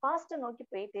சப்ஜெக்ட்ல. பாஸ்ட நோக்கி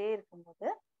போயிட்டே இருக்கும்போது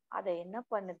அதை என்ன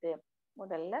பண்ணுது,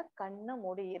 முதல்ல கண்ணை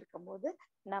மூடி இருக்கும்போது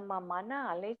நம்ம மன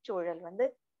அலைச்சூழல் வந்து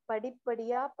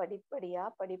படிப்படியா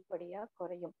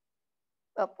குறையும்.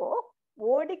 அப்போ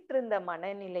ஓடிட்டு இருந்த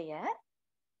மனநிலைய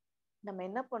நம்ம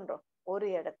என்ன பண்றோம், ஒரு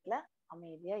இடத்துல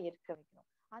அமைதியா இருக்க வைக்கணும்.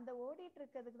 அந்த ஓடிட்டு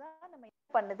இருக்கிறதுக்கு தான் நம்ம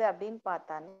என்ன பண்ணுது அப்படின்னு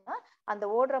பார்த்தாங்கன்னா, அந்த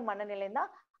ஓடுற மனநிலை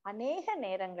தான் அநேக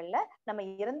நேரங்கள்ல நம்ம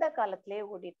இறந்த காலத்திலேயே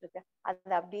ஓடிட்டு இருக்கு.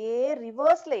 அதை அப்படியே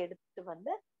ரிவர்ஸ்ல எடுத்துட்டு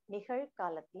வந்து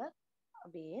நிகழ்காலத்துல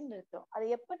அப்படியே நிறுத்தும். அது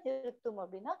எப்ப நிறுத்தும்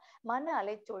அப்படின்னா, மன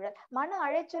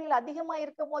அலைச்சூழல் அதிகமா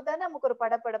இருக்கும் போதுதான் நமக்கு ஒரு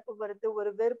படபடப்பு வருது, ஒரு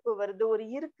வெறுப்பு வருது, ஒரு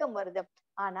இறுக்கம் வருது.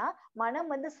 ஆனா மனம்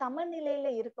வந்து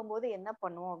சமநிலையில இருக்கும் போது என்ன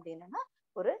பண்ணுவோம் அப்படின்னா,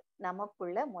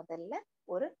 நமக்குள்ள முதல்ல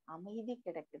ஒரு அமைதி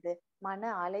கிடைக்குது. மன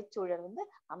அலைச்சூழல் வந்து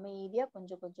அமைதியா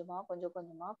கொஞ்சம் கொஞ்சமா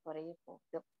குறைய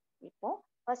போகுது. இப்போ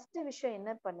ஃபர்ஸ்ட் விஷயம்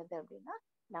என்ன பண்ணுது அப்படின்னா,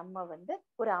 நம்ம வந்து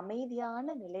ஒரு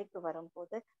அமைதியான நிலைக்கு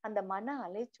வரும்போது அந்த மன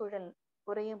அலைச்சூழல்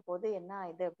குறையும் போது என்ன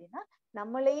ஆகுது அப்படின்னா,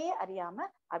 நம்மளையே அறியாம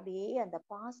அப்படியே அந்த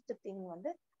பாஸ்ட் திங் வந்து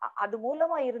அது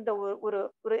மூலமா இருந்த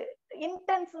ஒரு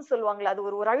இன்டென்ஸ் சொல்லுவாங்கல்ல, அது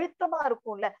ஒரு அழுத்தமா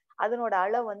இருக்கும்ல, அதனோட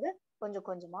அளவு வந்து கொஞ்சம்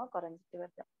கொஞ்சமா குறைஞ்சிட்டு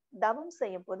வருது. தவம்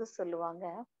செய்யும் போது சொல்லுவாங்க,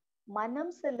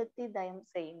 மனம் செலுத்தி தயம்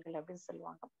செய்யுங்கள் அப்படின்னு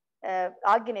சொல்லுவாங்க.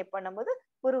 ஆகினை பண்ணும்போது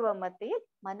புருவ மத்தியில்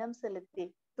மனம் செலுத்தி,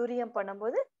 துரியம்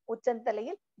பண்ணும்போது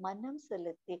உச்சந்தலையில் மனம்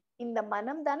செலுத்தி. இந்த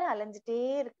மனம் தானே அலைஞ்சிட்டே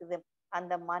இருக்குது.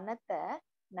 அந்த மனத்தை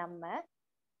நம்ம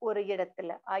ஒரு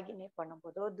இடத்துல ஆகினை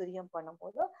பண்ணும்போதோ துரியம்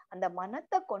பண்ணும்போதோ அந்த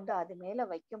மனத்தை கொண்டு அது மேல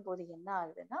வைக்கும் போது என்ன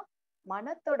ஆகுதுன்னா,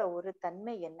 மனத்தோட ஒரு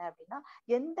தன்மை என்ன அப்படின்னா,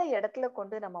 எந்த இடத்துல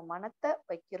கொண்டு நம்ம மனத்தை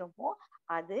வைக்கிறோமோ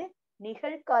அது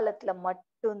நிகழ்காலத்துல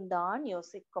மட்டும்தான்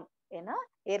யோசிக்கும். ஏன்னா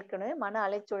ஏற்கனவே மன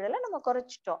அலைச்சூழலை நம்ம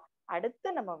குறைச்சிட்டோம். அடுத்து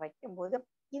நம்ம வைக்கும்போது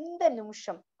இந்த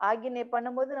நிமிஷம் ஆகினை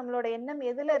பண்ணும்போது நம்மளோட எண்ணம்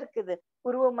எதுல இருக்குது,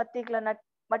 உருவ மத்திகளை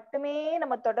மட்டுமே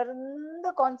நம்ம தொடர்ந்து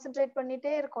கான்சென்ட்ரேட்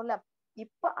பண்ணிட்டே இருக்கோம்ல.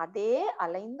 இப்ப அதே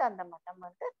அலைந்த அந்த மனம்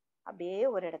வந்து அப்படியே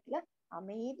ஒரு இடத்துல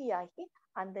அமைதியாகி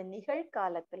அந்த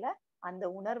நிகழ்காலத்துல அந்த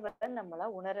உணர்வை நம்மள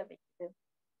உணர வைக்குது.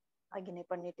 அக்னி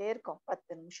பண்ணிட்டே இருக்கோம்.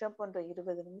 10 நிமிஷம் பண்றோம்,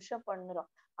 20 நிமிஷம் பண்ணுறோம்.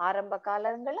 ஆரம்ப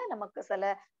காலங்கள்ல நமக்கு சில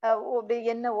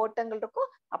என்ன ஓட்டங்கள்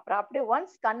இருக்கும். அப்புறம் அப்படியே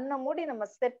ஒன்ஸ் கண்ணை மூடி நம்ம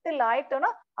செட்டில்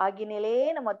ஆயிட்டோம்னா அக்னியிலேயே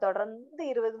நம்ம தொடர்ந்து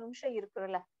 20 நிமிஷம்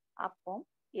இருக்கிறோம்ல. அப்போ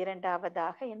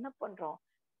இரண்டாவதாக என்ன பண்றோம்?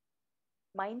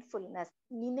 மைண்ட்ஃபுல்னஸ்,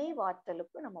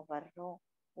 நினைவாற்றலுக்கு நம்ம வர்றோம்.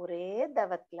 ஒரே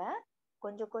தவத்துல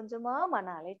கொஞ்சம் கொஞ்சமா மன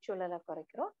அலைச்சூழலை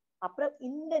குறைக்கிறோம். அப்புறம்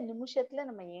இந்த நிமிஷத்துல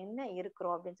நம்ம என்ன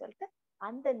இருக்கிறோம் அப்படின்னு சொல்லிட்டு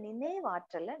அந்த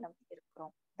நினைவாற்றல நம்ம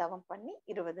இருக்கிறோம். தவம் பண்ணி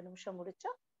 20 நிமிஷம்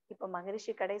முடிச்சோம். இப்ப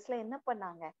மகரிஷி கடைசியில என்ன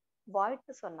பண்ணாங்க?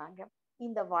 வாழ்த்து சொன்னாங்க.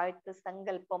 இந்த வாழ்த்து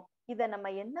சங்கல்பம் இத நம்ம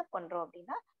என்ன பண்றோம்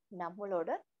அப்படின்னா நம்மளோட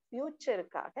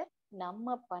ஃபியூச்சருக்காக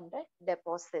நம்ம பண்ற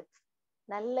டெபாசிட்ஸ்,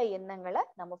 நல்ல எண்ணங்களை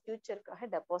நம்ம ஃபியூச்சருக்காக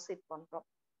டெபாசிட் பண்றோம்.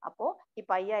 அப்போ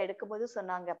இப்ப ஐயா எடுக்கும்போது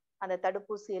சொன்னாங்க, அந்த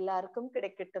தடுப்பூசி எல்லாருக்கும்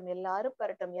கிடைக்கட்டும், எல்லாரும்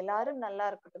பெறட்டும், எல்லாரும் நல்லா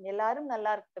இருக்கட்டும், எல்லாரும்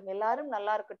நல்லா இருக்கட்டும், எல்லாரும்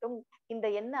நல்லா இருக்கட்டும். இந்த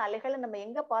எண்ண அலைகளை நம்ம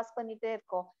எங்க பாஸ் பண்ணிட்டே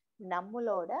இருக்கோம்?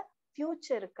 நம்மளோட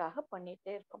ஃபியூச்சருக்காக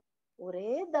பண்ணிட்டே இருக்கோம்.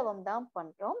 ஒரே தவம் தான்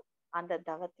பண்றோம். அந்த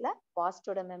தவத்துல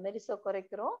பாஸ்டோட மெமரிஸை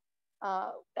குறைக்கிறோம்.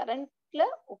 கரண்ட்ல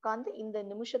உட்கார்ந்து இந்த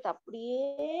நிமிஷத்தை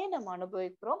அப்படியே நம்ம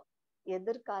அனுபவிக்கிறோம்.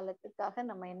 எதிர்காலத்துக்காக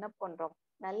நம்ம என்ன பண்றோம்?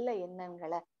 நல்ல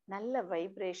எண்ணங்களை, நல்ல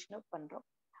வைப்ரேஷனும் பண்றோம்.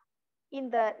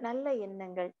 இந்த நல்ல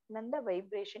எண்ணங்கள், நல்ல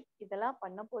வைப்ரேஷன் இதெல்லாம்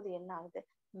பண்ண போது என்ன ஆகுது?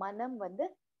 மனம்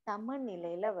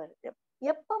சமநிலையில வருது.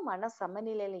 எப்ப மன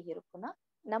சமநிலையில இருக்குன்னா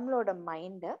நம்மளோட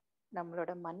மைண்ட,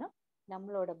 நம்மளோட மனம்,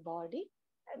 நம்மளோட பாடி,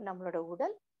 நம்மளோட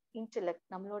உடல், இன்டெலெக்ட்,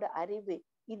 நம்மளோட அறிவு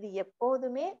இது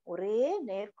எப்போதுமே ஒரே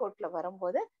நேர்கோட்டுல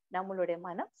வரும்போது நம்மளுடைய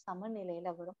மனம் சமநிலையில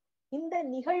வரும். இந்த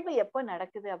நிகழ்வு எப்ப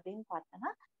நடக்குது அப்படின்னு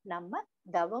பார்த்தோம்னா நம்ம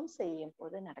தவம் செய்யும்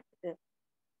போது நடக்குது.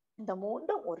 இந்த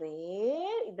மூன்றும் ஒரே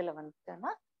இதுல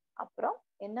வந்துட்டோம்னா அப்புறம்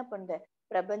என்ன பண்ணுது?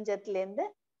 பிரபஞ்சத்துல இருந்து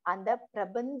அந்த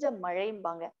பிரபஞ்ச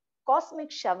மழைம்பாங்க,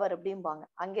 காஸ்மிக் ஷவர் அப்படிம்பாங்க.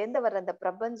 அங்கிருந்து வர்ற அந்த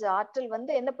பிரபஞ்ச ஆற்றல்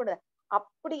என்ன பண்ணுது?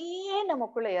 அப்படியே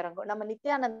நமக்குள்ள இறங்கும். நம்ம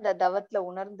நித்யானந்த தவத்துல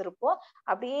உணர்ந்திருப்போம்.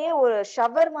 அப்படியே ஒரு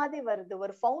ஷவர் மாதிரி வருது.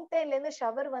 ஒரு ஃபவுண்டைன்ல இருந்து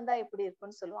ஷவர் வந்தா எப்படி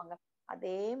இருக்குன்னு சொல்லுவாங்க.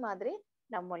 அதே மாதிரி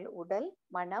நம்ம உடல்,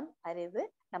 மனம், அறிவு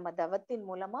நம்ம தவத்தின்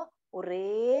மூலமா ஒரே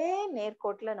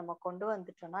நேர்கோட்டுல நம்ம கொண்டு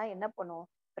வந்துட்டோம்னா என்ன பண்ணுவோம்?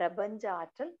 பிரபஞ்ச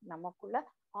ஆற்றல் நமக்குள்ள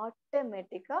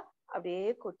ஆட்டோமேட்டிக்கா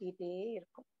அப்படியே கொட்டிட்டே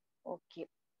இருக்கும். ஓகே,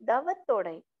 தவத்தோட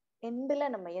எண்டுல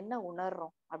நம்ம என்ன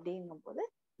உணர்றோம் அப்படிங்கும் போது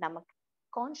நமக்கு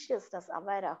கான்சியஸ்னஸ்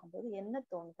அவேர் ஆகும்போது என்ன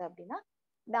தோணுது அப்படின்னா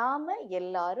நாம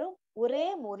எல்லாரும் ஒரே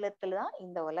மூலத்துலதான்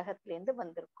இந்த உலகத்துல இருந்து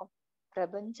வந்திருக்கோம்.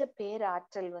 பிரபஞ்ச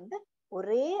பேராற்றல்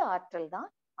ஒரே ஆற்றல் தான்.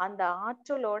 அந்த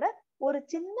ஆற்றலோட ஒரு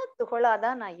சின்ன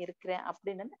துகளாதான் நான் இருக்கிறேன்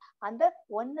அப்படின்னு அந்த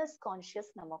ஒன்னஸ்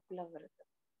கான்சியஸ் நமக்குள்ள வருது.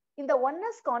 இந்த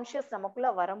ஒன்னஸ் கான்சியஸ் நமக்குள்ள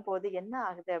வரும்போது என்ன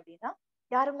ஆகுது அப்படின்னா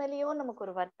யாரு மேலேயோ நமக்கு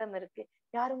ஒரு வருத்தம் இருக்கு,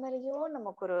 யாரு மேலேயோ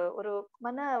நமக்கு ஒரு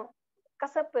மன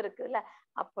கசப்பு இருக்குல்ல.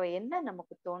 அப்போ என்ன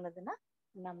நமக்கு தோணுதுன்னா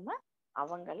நம்ம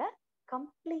அவங்கள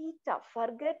கம்ப்ளீட்டா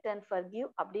ஃபர்கெட் அண்ட் ஃபர்கிவ்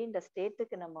அப்படின்ற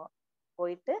ஸ்டேட்டுக்கு நம்ம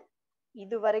போயிட்டு,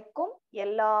 இது வரைக்கும்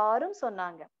எல்லாரும்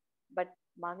சொன்னாங்க, பட்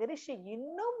மகரிஷி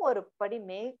இன்னும் ஒரு படி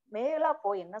மேலா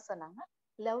போய் என்ன சொன்னாங்க?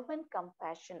 லவ் அண்ட்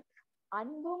கம்பேஷன்,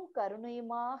 அன்பும்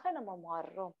கருணையுமாக நம்ம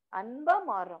மாறுறோம். அன்பா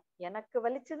மாறுறோம். எனக்கு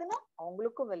வலிச்சதுன்னா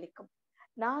அவங்களுக்கும் வலிக்கும்.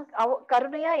 நான்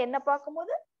கருணையா என்ன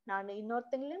பார்க்கும்போது நான்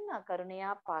இன்னொருத்தங்களையும் நான்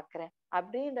கருணையா பாக்குறேன்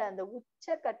அப்படின்ற அந்த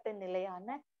உச்சக்கட்ட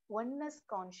நிலையான ஒன்னஸ்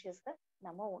கான்சியஸ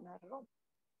நம்ம உணர்றோம்.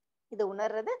 இது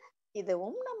உணர்றது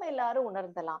இதுவும் நம்ம எல்லாரும்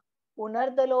உணர்ந்தலாம்.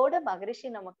 உணர்தலோட மகரிஷி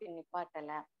நமக்கு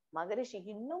நிப்பாட்டல. மகரிஷி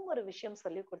இன்னும் ஒரு விஷயம்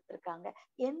சொல்லி கொடுத்திருக்காங்க.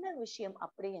 என்ன விஷயம்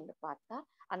அப்படி என்று பார்த்தா,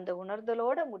 அந்த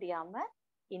உணர்தலோட முடியாம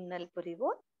இன்னல்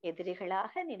புரிவோர்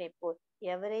எதிரிகளாக நினைப்போர்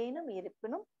எவரேனும்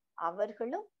இருப்பினும்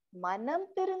அவர்களும் மனம்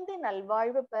திருந்து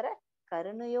நல்வாழ்வு பெற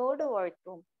கருணையோடு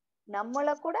வாழ்த்துவோம்.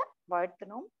 நம்மளை கூட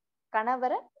வாழ்த்தணும்,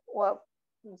 கணவரை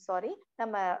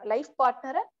நம்ம லைஃப்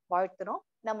பார்ட்னரை வாழ்த்தணும்,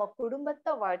 நம்ம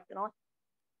குடும்பத்தை வாழ்த்தணும்,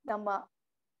 நம்ம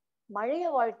மழைய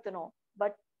வாழ்த்தணும்.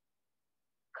 பட்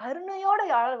கருணையோட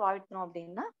யார வாழ்த்தணும்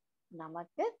அப்படின்னா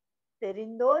நமக்கு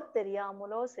தெரிந்தோ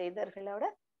தெரியாமலோ செய்தவர்களோட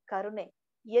கருணை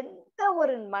எந்த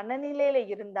ஒரு மனநிலையில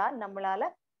இருந்தா நம்மளால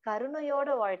கருணையோட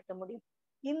வாழ்த்த முடியும்.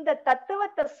 இந்த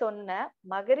தத்துவத்தை சொன்ன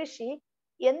மகரிஷி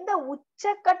எந்த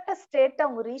உச்சக்கட்ட ஸ்டேட்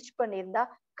அவங்க ரீச் பண்ணியிருந்தா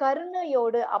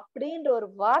கருணையோடு அப்படின்ற ஒரு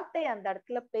வார்த்தை அந்த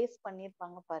இடத்துல பிளேஸ்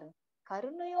பண்ணிருப்பாங்க பாருங்க.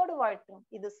 கருணையோடு வாழ்த்தணும்.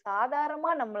 இது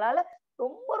சாதாரணமா நம்மளால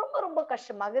ரொம்ப ரொம்ப ரொம்ப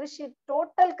கஷ்டம். மகரிஷி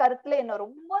டோட்டல் கருத்துல என்ன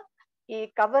ரொம்ப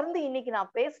கவர்ந்து இன்னைக்கு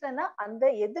நான் பேசுறேன்னா அந்த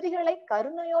எதிரிகளை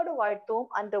கருணையோடு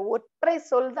வாழ்த்துவோம். அந்த ஒற்றை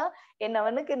சொல் தான் என்ன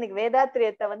இன்னைக்கு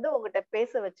வேதாத்திரியத்தை உங்ககிட்ட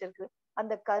பேச வச்சிருக்கு.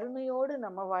 அந்த கருணையோடு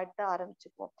நம்ம வாழ்த்த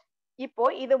ஆரம்பிச்சுப்போம். இப்போ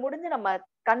இதை முடிஞ்சு நம்ம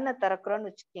கண்ணை திறக்கிறோம்னு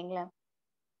வச்சுக்கீங்களேன்.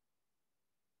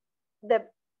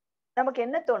 நமக்கு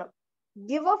என்ன தோணும்?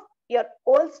 Give up your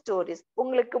volt stories.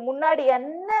 உங்களுக்கு முன்னாடி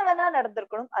என்ன வேணா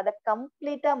நடந்திருக்கணும், அதை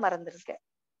கம்ப்ளீட்டா மறந்துருக்க.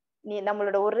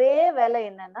 நம்மளோட ஒரே வேலை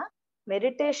என்னன்னா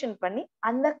மெடிடேஷன் பண்ணி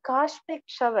அந்த காஸ்மிக்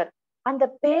ஷவர், அந்த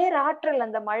பேராற்றல்,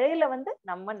 அந்த மழையில வந்து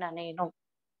நம்ம நனையணும்.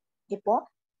 இப்போ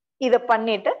இத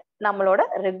பண்ணிட்டு நம்மளோட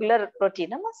ரெகுலர்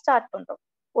ரொட்டீன் நம்ம ஸ்டார்ட் பண்றோம்.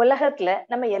 உலகத்துல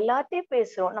நம்ம எல்லாத்தையும்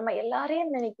பேசுறோம், நம்ம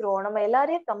எல்லாரையும் நினைக்கிறோம், நம்ம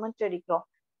எல்லாரையும் கமெண்ட் அடிக்கிறோம்,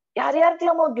 யார்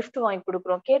யாருக்கெல்லாமோ கிஃப்ட் வாங்கி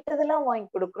கொடுக்குறோம், கேட்டதெல்லாம் வாங்கி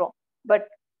கொடுக்குறோம். பட்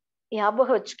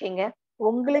ஞாபகம் வச்சுக்கீங்க,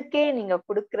 உங்களுக்கே நீங்க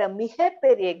கொடுக்குற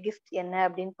மிகப்பெரிய கிஃப்ட் என்ன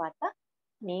அப்படின்னு பார்த்தா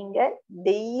நீங்க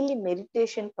டெய்லி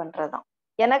மெடிடேஷன் பண்றதுதான்.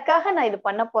 எனக்காக நான் இது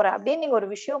பண்ண போறேன் அப்படின்னு நீங்க ஒரு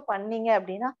விஷயம் பண்ணீங்க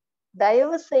அப்படின்னா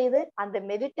தயவு செய்து அந்த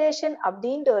மெடிடேஷன்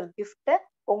அப்படின்ற ஒரு கிஃப்ட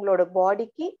உங்களோட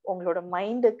பாடிக்கு, உங்களோட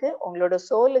மைண்டுக்கு, உங்களோட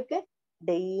சோலுக்கு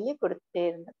டெய்லி கொடுத்துட்டே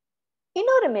இருங்க.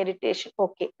 இன்னொரு மெடிடேஷன்,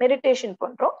 ஓகே மெடிடேஷன்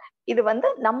பண்றோம், இது வந்து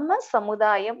நம்ம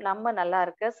சமுதாயம், நம்ம நல்லா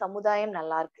இருக்க சமுதாயம்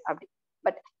நல்லா இருக்கு அப்படி.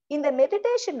 பட் இந்த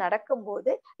மெடிடேஷன்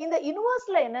நடக்கும்போது இந்த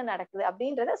யூனிவர்ஸ்ல என்ன நடக்குது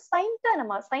அப்படின்றத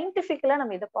சயின்டிபிக்கலா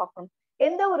நம்ம இதை பார்க்கணும்.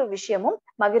 எந்த ஒரு விஷயமும்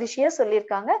மகரிஷியா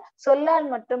சொல்லியிருக்காங்க, சொல்லால்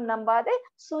மட்டும் நம்பாதே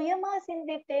சுயமா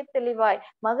சிந்தித்தே தெளிவாய்.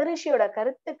 மகரிஷியோட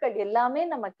கருத்துக்கள் எல்லாமே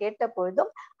நம்ம கேட்ட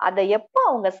பொழுதும் அதை எப்ப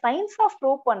அவங்க சயின்ஸா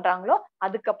ப்ரூவ் பண்றாங்களோ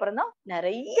அதுக்கப்புறம் தான்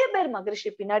நிறைய பேர்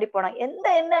மகரிஷி பின்னாடி போனாங்க.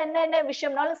 என்ன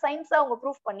விஷயம்னாலும் சயின்ஸா அவங்க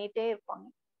ப்ரூவ் பண்ணிட்டே இருப்பாங்க.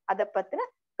 அதை பத்தின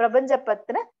பிரபஞ்ச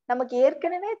பத்தின நமக்கு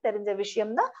ஏற்கனவே தெரிஞ்ச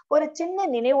விஷயம்தான் ஒரு சின்ன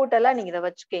நினைவூட்டலா நீங்க இதை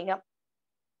வச்சுக்கீங்க.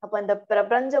 அப்ப அந்த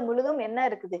பிரபஞ்சம் முழுதும் என்ன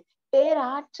இருக்குது?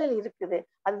 பேராற்றல் இருக்குது.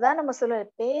 அதுதான் நம்ம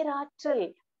சொல்லுவோம் பேராற்றல்,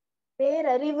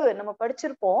 பேரறிவு. நம்ம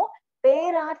படிச்சிருப்போம்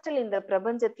பேராற்றல் இந்த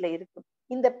பிரபஞ்சத்துல இருக்கு.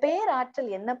 இந்த பேராற்றல்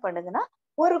என்ன பண்ணுதுன்னா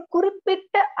ஒரு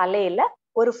குறிப்பிட்ட அலையில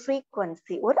ஒரு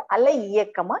ஃப்ரீக்வன்சி, ஒரு அலை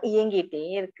இயக்கமா இயங்கிட்டே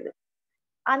இருக்குது.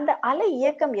 அந்த அலை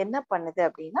இயக்கம் என்ன பண்ணுது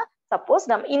அப்படின்னா, சப்போஸ்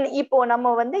இப்போ நம்ம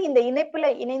வந்து இந்த இணைப்புல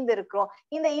இணைந்து இருக்கிறோம்.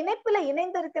 இந்த இணைப்புல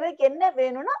இணைந்து இருக்கிறதுக்கு என்ன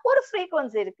வேணும்னா ஒரு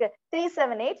ஃப்ரீக்வன்சி இருக்கு,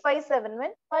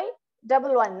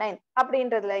 37857151119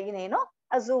 அப்படின்றதுல இணையணும்.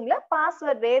 ஜூம்ல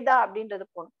பாஸ்வேர்ட் வேதா அப்படின்றது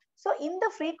போகணும். சோ இந்த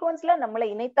ஃப்ரீக்வன்சில நம்மளை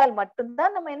இணைத்தால்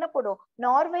மட்டும்தான் நம்ம என்ன போடுவோம்,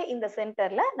 நார்வே இந்த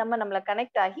சென்டர்ல நம்மளை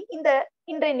கனெக்ட் ஆகி இந்த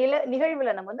இன்றைய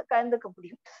நிகழ்வுல நம்ம வந்து கலந்துக்க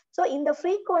முடியும். சோ இந்த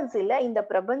ஃப்ரீக்வன்சில இந்த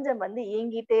பிரபஞ்சம் வந்து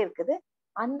இயங்கிட்டே இருக்குது.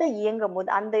 அந்த இயங்கும் போது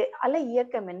அந்த அலை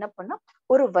இயக்கம் என்ன பண்ணா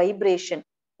ஒரு வைப்ரேஷன்,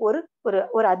 ஒரு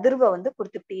அதிர்வை வந்து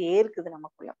கொடுத்துட்டே இருக்குது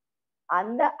நமக்குள்ள.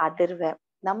 அந்த அதிர்வை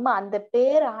நம்ம அந்த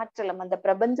பேராற்றல், அந்த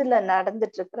பிரபஞ்சத்துல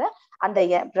நடந்துட்டு இருக்கிற அந்த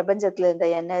பிரபஞ்சத்துல இருந்த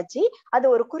எனர்ஜி அது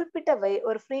ஒரு குறிப்பிட்ட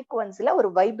ஒரு ஃப்ரீக்வன்சில ஒரு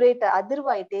வைப்ரேட்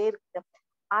அதிர்வாயிட்டே இருக்குது.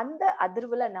 அந்த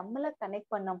அதிர்வுல நம்மளை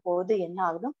கனெக்ட் பண்ணும் போது என்ன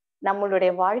ஆகுதும்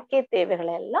நம்மளுடைய வாழ்க்கை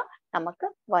தேவைகள் எல்லாம் நமக்கு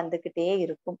வந்துகிட்டே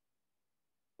இருக்கும்.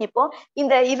 இப்போ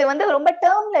இது வந்து ரொம்ப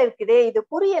டேர்ம்ல இருக்குதே, இது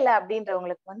புரியல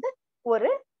அப்படின்றவங்களுக்கு வந்து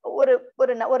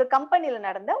ஒரு கம்பெனில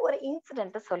நடந்த ஒரு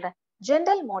இன்சிடென்ட் சொல்றேன்.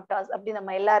 ஜெனரல் மோட்டார்ஸ் அப்படி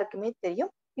நம்ம எல்லாருக்குமே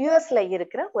தெரியும், யூஎஸ்ல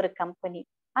இருக்கிற ஒரு கம்பெனி.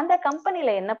 அந்த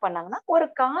கம்பெனில என்ன பண்ணாங்கன்னா ஒரு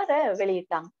காரை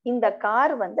வெளியிட்டாங்க. இந்த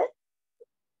கார் வந்து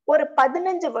ஒரு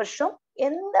 15 வருஷம்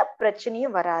எந்த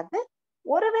பிரச்சனையும் வராது.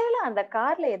 ஒருவேளை அந்த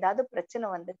கார்ல ஏதாவது பிரச்சனை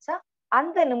வந்துச்சா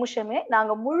அந்த நிமிஷமே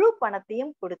நாங்க முழு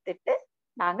பணத்தையும் கொடுத்துட்டு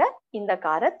நாங்க இந்த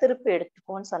காரை திருப்பி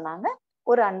எடுத்துக்கோன்னு சொன்னாங்க.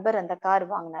 ஒரு அன்பர் அந்த கார்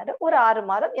வாங்கினாரு. ஒரு 6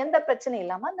 மாதம் எந்த பிரச்சனையும்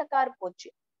இல்லாம அந்த கார் போச்சு.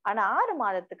 ஆனா 6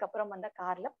 மாதத்துக்கு அப்புறம் அந்த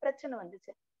கார்ல பிரச்சனை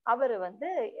வந்துச்சு. அவரு வந்து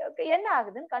என்ன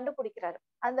ஆகுதுன்னு கண்டுபிடிக்கிறாரு.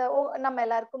 அந்த நம்ம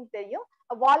எல்லாருக்கும் தெரியும்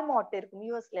வால்மார்ட் இருக்கும்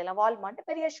யூஎஸ்ல எல்லாம். வால்மார்ட்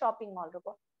பெரிய ஷாப்பிங் மால்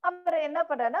இருக்கும். அப்புறம் என்ன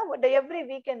பண்றாருன்னா எவ்ரி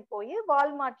வீக்கெண்ட் போய்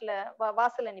வால்மார்ட்ல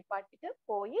வாசல்ல நிப்பாட்டிட்டு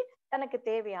போய் தனக்கு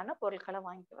தேவையான பொருட்களை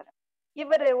வாங்கிட்டு வர.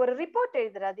 இவர் ஒரு ரிப்போர்ட்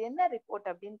எழுதுறாரு. அது என்ன ரிப்போர்ட்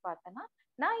அப்படின்னு பார்த்தோன்னா,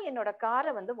 நான் என்னோட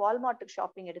காரை வந்து வால்மார்ட்டுக்கு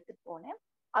ஷாப்பிங் எடுத்துட்டு போனேன்.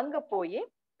 அங்க போய்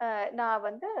நான்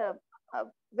வந்து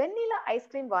வெண்ணிலா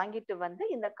ஐஸ்கிரீம் வாங்கிட்டு வந்து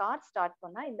இந்த கார் ஸ்டார்ட்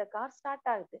பண்ணா இந்த கார் ஸ்டார்ட்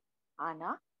ஆகுது. ஆனா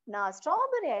நான்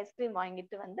ஸ்ட்ராபெரி ஐஸ்கிரீம்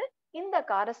வாங்கிட்டு வந்து இந்த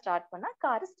காரை ஸ்டார்ட் பண்ணா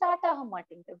காரு ஸ்டார்ட் ஆக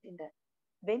மாட்டேங்குது அப்படின்ற.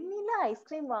 வெண்ணிலா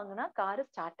ஐஸ்கிரீம் வாங்கினா காரு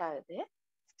ஸ்டார்ட் ஆகுது,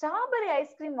 ஸ்ட்ராபெரி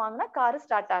ஐஸ்கிரீம் வாங்கினா காரு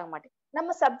ஸ்டார்ட் ஆக மாட்டேங்குது.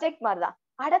 நம்ம சப்ஜெக்ட் மாதிரிதான்,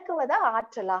 அடக்குவதா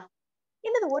ஆற்றலா?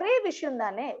 இல்லது ஒரே விஷயம்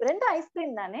தானே, 2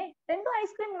 ஐஸ்கிரீம் தானே, 2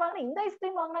 ஐஸ்கிரீம் வாங்கினா இந்த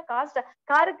ஐஸ்கிரீம் வாங்கினா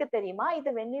காருக்கு தெரியுமா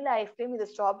இது வெண்ணிலா ஐஸ்கிரீம் இது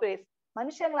ஸ்ட்ராபெரி?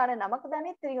 மனுஷங்களான நமக்கு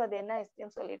தானே தெரியும் அது என்ன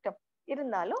ஐஸ்கிரீம் சொல்லிட்டு.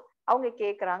 இருந்தாலும் அவங்க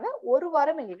கேக்குறாங்க, 1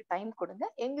 வாரம் எங்களுக்கு டைம் கொடுங்க,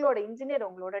 எங்களோட இன்ஜினியர்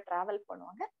உங்களோட டிராவல்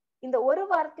பண்ணுவாங்க. இந்த 1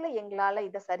 வாரத்துல எங்களால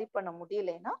இதை சரி பண்ண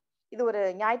முடியலன்னா, இது ஒரு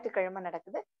ஞாயிற்றுக்கிழமை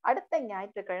நடக்குது, அடுத்த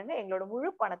ஞாயிற்றுக்கிழமை எங்களோட முழு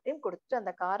பணத்தையும் கொடுத்துட்டு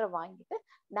அந்த காரை வாங்கிட்டு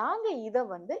நாங்க இதை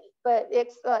வந்து இப்ப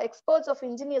எக்ஸ்பர்ட்ஸ் ஆஃப்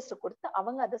இன்ஜினியர்ஸ் கொடுத்து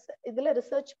அவங்க அதை இதுல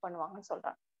ரிசர்ச் பண்ணுவாங்கன்னு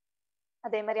சொல்றாங்க.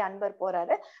 அதே மாதிரி அன்பர்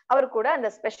போறாரு. அவர் கூட அந்த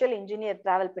ஸ்பெஷல் இன்ஜினியர்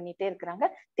டிராவல் பண்ணிட்டே இருக்கிறாங்க.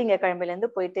 திங்கக்கிழமையில இருந்து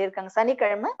போயிட்டே இருக்காங்க.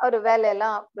 சனிக்கிழமை அவர்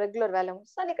வேலையெல்லாம் ரெகுலர் வேலை,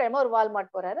 சனிக்கிழமை ஒரு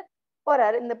வால்மார்ட் போறாரு.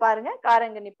 இந்த பாருங்க கார்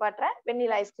இங்க நிப்பாட்டுறேன்,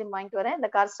 வெண்ணிலா ஐஸ்கிரீம் வாங்கிட்டு வரேன், இந்த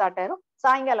கார் ஸ்டார்ட் ஆயிரும்.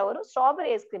 சாயங்காலம் வரும் ஸ்ட்ராபெரி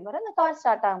ஐஸ்கிரீம் வர, இந்த கார்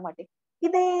ஸ்டார்ட் ஆக மாட்டேங்குது.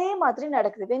 இதே மாதிரி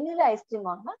நடக்குது. வெண்ணிலா ஐஸ்கிரீம்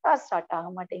வாங்கினா கார் ஸ்டார்ட் ஆக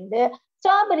மாட்டேங்குது,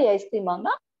 ஸ்ட்ராபெரி ஐஸ்கிரீம்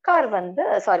வாங்கினா கார் வந்து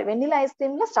வெண்ணிலா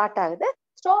ஐஸ்கிரீம்ல ஸ்டார்ட் ஆகுது,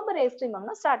 ஸ்ட்ராபெரி ஐஸ்கிரீம்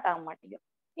வாங்கினா ஸ்டார்ட் ஆக மாட்டேங்குது.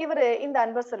 இவரு இந்த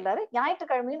அன்பர் சொல்றாரு,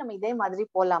 ஞாயிற்றுக்கிழமையும் நம்ம இதே மாதிரி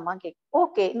போலாமா கேட்க.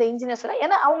 ஓகே, இந்த இன்ஜினியர் சொல்ல,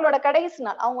 ஏன்னா அவங்களோட கடைசி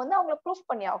நாள், அவங்க வந்து அவங்கள ப்ரூஃப்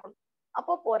பண்ணி ஆகணும்.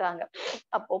 அப்போ போறாங்க.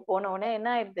 அப்போ போன உடனே என்ன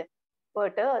ஆயிடுது,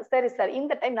 போயிட்டு சரி சார்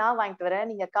இந்த டைம் நான் வாங்கிட்டு வரேன்,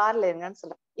 நீங்க கார்ல இருங்கன்னு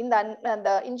சொல்ல. அந்த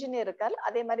இன்ஜினியர் இருக்காரு,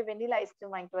 அதே மாதிரி வெண்ணிலா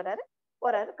ஐஸ்கிரீம் வாங்கிட்டு வராரு,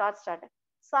 போறாரு, கார் ஸ்டார்ட்.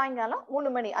 சாயங்காலம்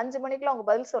 3 மணி 5 மணிக்குள்ள அவங்க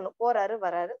பதில் சொல்லணும், போறாரு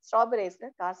வராரு, ஸ்ட்ராபெரி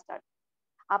ஐஸ்கிரீம் கார் ஸ்டார்ட்.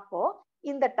 அப்போ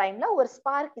இந்த டைம்ல ஒரு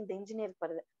ஸ்பார்க் இந்த இன்ஜினியருக்கு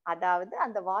வருது. அதாவது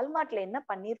அந்த வால்மார்ட்ல என்ன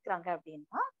பண்ணிருக்காங்க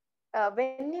அப்படின்னா,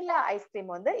 வெண்ணிலா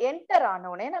ஐஸ்கிரீம் வந்து என்டர்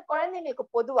ஆனவுடனே, ஏன்னா குழந்தைங்களுக்கு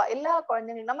பொதுவா எல்லா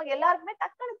குழந்தைங்களும் நமக்கு எல்லாருக்குமே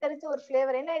டக்குனு தெரிஞ்ச ஒரு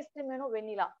ஃபிளேவர், என்ன ஐஸ்கிரீம் வேணும்,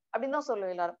 வெண்ணிலா அப்படின்னு தான்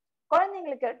சொல்லுவோம் எல்லாரும்.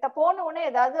 குழந்தைங்களுக்கு போன உடனே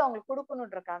ஏதாவது அவங்களுக்கு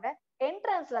கொடுக்கணும்னு இருக்காங்க,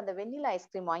 என்ட்ரன்ஸ்ல அந்த வெண்ணிலா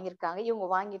ஐஸ்கிரீம் வாங்கியிருக்காங்க, இவங்க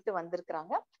வாங்கிட்டு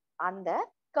வந்திருக்காங்க. அந்த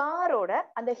காரோட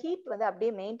அந்த ஹீட் வந்து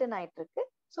அப்படியே மெயின்டைன் ஆயிட்டு இருக்கு.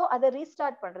 ஸோ அதை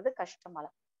ரீஸ்டார்ட் பண்றது கஷ்டமால.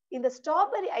 இந்த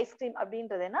ஸ்ட்ராபெரி ஐஸ்கிரீம்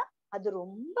அப்படின்றதுன்னா அது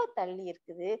ரொம்ப தள்ளி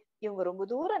இருக்குது, இவங்க ரொம்ப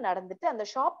தூரம் நடந்துட்டு அந்த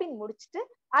ஷாப்பிங் முடிச்சுட்டு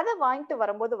அதை வாங்கிட்டு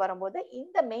வரும்போது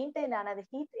இந்த மெயின்டைன் ஆனது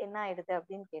ஹீட் என்ன ஆயிடுது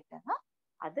அப்படின்னு கேட்டேன்னா,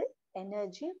 அது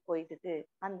எனர்ஜி போயிடுது.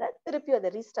 அந்த திருப்பி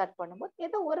அதை ரீஸ்டார்ட் பண்ணும்போது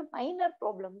ஏதோ ஒரு மைனர்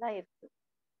ப்ராப்ளம் தான் இருக்கு.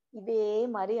 இதே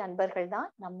மாதிரி அன்பர்கள் தான்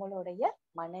நம்மளுடைய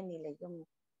மனநிலையும்.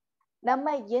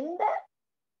 நம்ம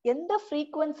எந்த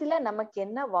ஃப்ரீக்குவன்சில நமக்கு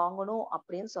என்ன வாங்கணும்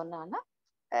அப்படின்னு சொன்னான்னா,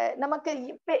 நமக்கு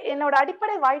இப்ப என்னோட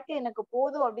அடிப்படை வாழ்க்கை எனக்கு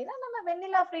போதும் அப்படின்னா நம்ம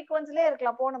வெண்ணிலா ஃப்ரீக்குவன்சிலே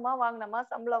இருக்கலாம், போனோமா வாங்கினோமா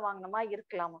சம்பளம் வாங்கினோமா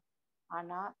இருக்கலாமா.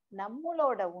 ஆனா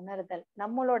நம்மளோட உணர்தல்,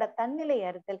 நம்மளோட தன்னிலை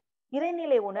அறிதல்,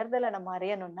 இறைநிலை உணர்தலை நம்ம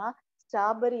அறியணும்னா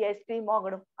ஸ்ட்ராபெரி ஐஸ்கிரீம்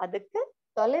வாங்கணும். அதுக்கு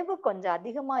தொலைவு கொஞ்சம்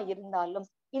அதிகமா இருந்தாலும்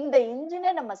இந்த இன்ஜினை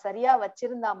நம்ம சரியா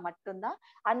வச்சிருந்தா மட்டும்தான்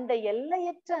அந்த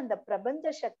எல்லையற்ற அந்த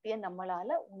பிரபஞ்ச சக்தியை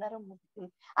நம்மளால உணர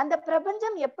முடியும். அந்த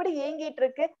பிரபஞ்சம் எப்படி இயங்கிட்டு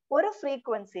இருக்கு, ஒரு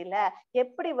ஃப்ரீக்குவன்சில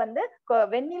எப்படி வந்து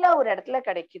வெண்ணிலா ஒரு இடத்துல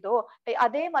கிடைக்குதோ,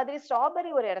 அதே மாதிரி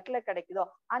ஸ்ட்ராபெரி ஒரு இடத்துல கிடைக்குதோ,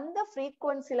 அந்த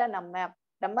ஃப்ரீக்குவன்சில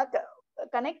நம்ம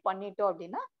கனெக்ட் பண்ணிட்டோம்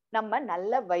அப்படின்னா நம்ம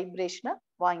நல்ல வைப்ரேஷனை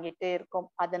வாங்கிட்டே இருக்கோம்.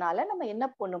 அதனால நம்ம என்ன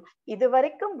பண்ணும், இது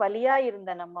வரைக்கும் வலியா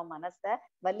இருந்த நம்ம மனசை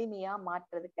வலிமையா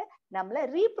மாற்றுறதுக்கு நம்மள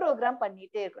ரீப்ரோக்ராம்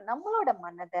பண்ணிட்டே இருக்கும். நம்மளோட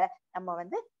மனதை நம்ம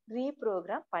வந்து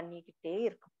ரீப்ரோக்ராம் பண்ணிக்கிட்டே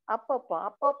இருக்கும்.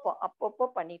 அப்பப்போ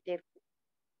பண்ணிட்டே இருக்கும்.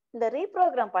 இந்த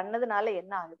ரீப்ரோக்ராம் பண்ணதுனால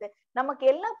என்ன ஆகுது, நமக்கு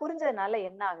எல்லாம் புரிஞ்சதுனால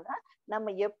என்ன ஆகுதுன்னா,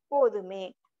 நம்ம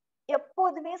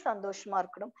எப்போதுமே சந்தோஷமா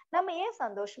இருக்கணும். நம்ம ஏன்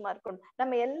சந்தோஷமா இருக்கணும்,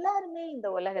 நம்ம எல்லாருமே இந்த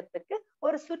உலகத்துக்கு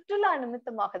ஒரு சுற்றுலா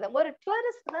நிமித்தமாக தான், ஒரு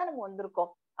டூரிஸ்ட் தான் நம்ம வந்திருக்கோம்.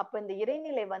 அப்ப இந்த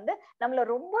இறைநிலை வந்து நம்மள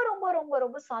ரொம்ப ரொம்ப ரொம்ப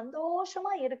ரொம்ப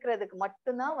சந்தோஷமா இருக்கிறதுக்கு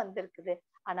மட்டும்தான் வந்திருக்குது.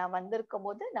 ஆனா வந்திருக்கும்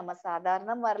போது நம்ம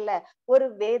சாதாரணம் வரல, ஒரு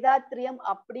வேதாத்திரியம்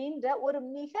அப்படின்ற ஒரு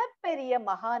மிகப்பெரிய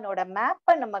மகானோட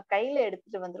மேப்பை நம்ம கையில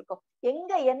எடுத்துட்டு வந்திருக்கோம்.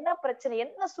 எங்க என்ன பிரச்சனை,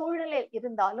 என்ன சூழ்நிலை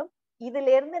இருந்தாலும்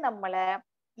இதுல இருந்து நம்மள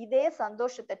இதே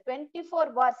சந்தோஷத்தை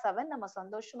 24/7 நம்ம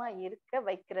சந்தோஷமா இருக்க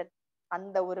வைக்கிறது.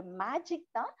 அந்த ஒரு மேஜிக்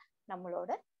தான் நம்மளோட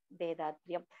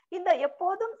வேதாத்திரியம். இந்த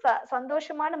எப்போதும்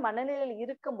சந்தோஷமான மனநிலையில்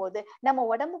இருக்கும் போது நம்ம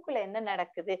உடம்புக்குள்ள என்ன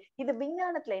நடக்குது, இது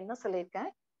விஞ்ஞானத்துல என்ன சொல்லியிருக்கேன்,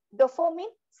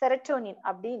 டோபமைன், செரோட்டோனின்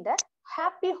அப்படின்ற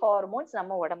ஹாப்பி ஹார்மோன்ஸ்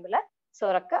நம்ம உடம்புல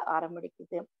சுரக்க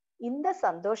ஆரம்பிக்குது. இந்த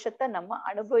சந்தோஷத்தை நம்ம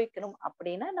அனுபவிக்கணும்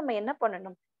அப்படின்னா நம்ம என்ன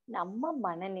பண்ணணும், நம்ம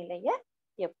மனநிலைய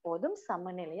எப்போதும்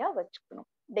சமநிலையா வச்சுக்கணும்.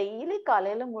 டெய்லி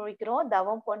காலையில முழிக்கிறோம்,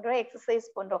 தவம் பண்றோம், எக்ஸசைஸ்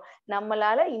பண்றோம்.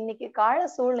 நம்மளால இன்னைக்கு கால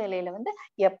சூழ்நிலையில வந்து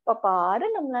எப்ப பாரு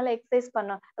நம்மளால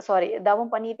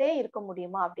தவம் பண்ணிட்டே இருக்க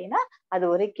முடியுமா அப்படின்னா அது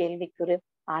ஒரு கேள்விக்குறி.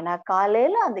 ஆனா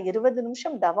காலையில அந்த 20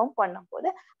 நிமிஷம் தவம் பண்ணும்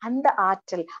போது அந்த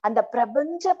ஆற்றல், அந்த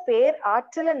பிரபஞ்ச பேர்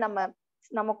ஆற்றலை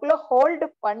நமக்குள்ள ஹோல்டு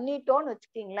பண்ணிட்டோம்னு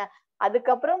வச்சுக்கீங்களேன்,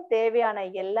 அதுக்கப்புறம் தேவையான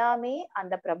எல்லாமே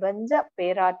அந்த பிரபஞ்ச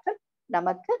பேராற்றல்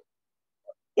நமக்கு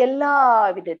எல்லா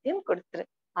விதத்தையும் கொடுத்துரு.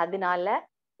 அதனால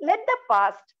let the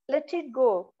past, let it go.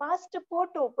 past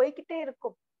போய்கிட்டே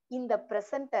இருக்கும். இந்த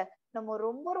பிரசன்ட நம்ம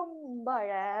ரொம்ப ரொம்ப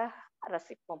அழகா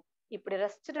ரசிப்போம். இப்படி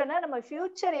ரசிச்சிட்டோம்னா நம்ம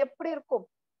ஃபியூச்சர் எப்படி இருக்கும்,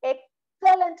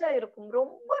 எக்ஸலண்டா இருக்கும்.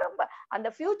 ரொம்ப ரொம்ப அந்த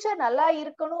ஃபியூச்சர் நல்லா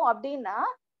இருக்கணும் அப்படின்னா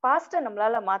பாஸ்ட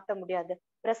நம்மளால மாத்த முடியாது,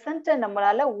 பிரசன்ட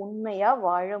நம்மளால உண்மையா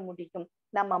வாழ முடியும்.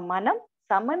 நம்ம மனம்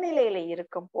சமநிலையில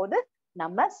இருக்கும் போது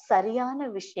நம்ம சரியான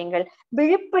விஷயங்கள்,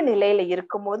 விழிப்பு நிலையில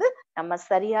இருக்கும் போது நம்ம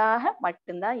சரியாக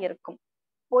மட்டும்தான் இருக்கும்.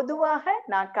 பொதுவாக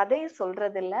நான் கதையை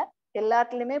சொல்றது இல்ல,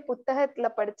 எல்லாத்துலயுமே புத்தகத்துல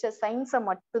படிச்ச சயின்ஸை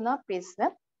மட்டும்தான்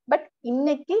பேசுவேன். பட்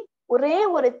இன்னைக்கு ஒரே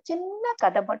ஒரு சின்ன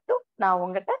கதை மட்டும் நான்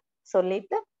உங்ககிட்ட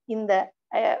சொல்லிட்டு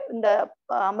இந்த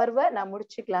அமர்வை நான்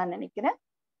முடிச்சுக்கலாம்னு நினைக்கிறேன்.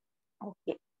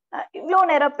 ஓகே, இவ்வளவு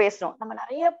நேரம் பேசணும், நம்ம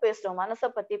நிறைய பேசணும், மனசை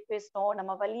பத்தி பேசணும்,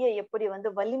 நம்ம வலியை எப்படி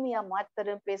வந்து வலிமையா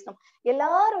மாத்துறதுன்னு பேசணும்,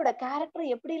 எல்லாரோட கேரக்டரை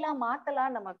எப்படி எல்லாம்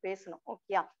மாத்தலாம் நம்ம பேசணும்.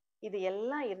 ஓகேயா, இது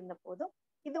எல்லாம் இருந்த போதும்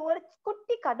இது ஒரு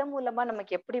குட்டி கதை மூலமா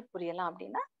நமக்கு எப்படி புரியலாம்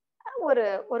அப்படின்னா,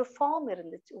 ஒரு ஃபார்ம்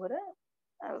இருந்துச்சு,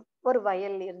 ஒரு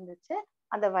வயல் இருந்துச்சு.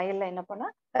 அந்த வயல்ல என்ன பண்ணா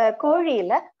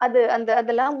கோழியில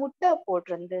அதெல்லாம் முட்டை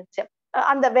போட்டிருந்துச்சு.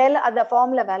 அந்த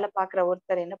ஃபார்ம்ல வேலை பாக்குற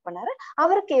ஒருத்தர் என்ன பண்ணாரு,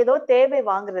 அவருக்கு ஏதோ தேவை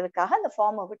வாங்குறதுக்காக அந்த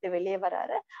ஃபார்மை விட்டு வெளியே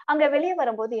வராரு. அங்க வெளியே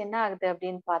வரும்போது என்ன ஆகுது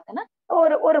அப்படின்னு பார்த்தோன்னா,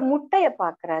 ஒரு முட்டைய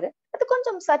பாக்குறாரு. அது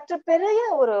கொஞ்சம் சற்று பெரிய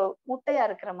ஒரு முட்டையா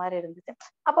இருக்கிற மாதிரி இருந்துச்சு.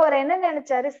 அப்ப அவர் என்ன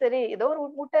நினைச்சாரு, சரி ஏதோ ஒரு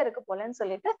முட்டை இருக்கு போலன்னு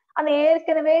சொல்லிட்டு அந்த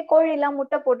ஏற்கனவே கோழி எல்லாம்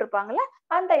முட்டை போட்டிருப்பாங்கல்ல,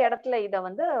 அந்த இடத்துல இத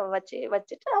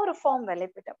வச்சுட்டு அவர் ஃபார்ம் வேலையை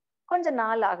போயிட்டார். கொஞ்ச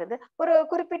நாள் ஆகுது. ஒரு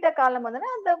குறிப்பிட்ட காலம்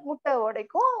வந்தோன்னா அந்த முட்டை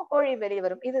உடைக்கும், கோழி வெளியே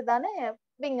வரும். இதுதானே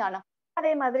விஞ்ஞானம்.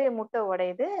 அதே மாதிரி முட்டை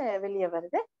உடையுது, வெளியே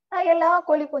வருது. எல்லா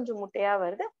கோழி கொஞ்சம் முட்டையா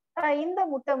வருது. இந்த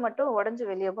முட்டை மட்டும் உடைஞ்சு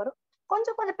வெளியே வரும்.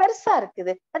 கொஞ்சம் கொஞ்சம் பெருசா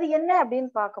இருக்குது. அது என்ன அப்படின்னு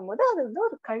பார்க்கும்போது அது வந்து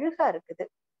ஒரு கழுகா இருக்குது.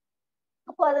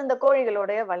 அப்போ அது அந்த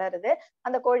கோழிகளோடய வளருது.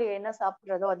 அந்த கோழி என்ன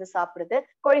சாப்பிடுறதோ அது சாப்பிடுது.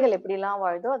 கோழிகள் எப்படி எல்லாம்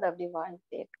வாழுதோ அது அப்படி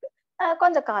வாழ்ந்துட்டே இருக்கு.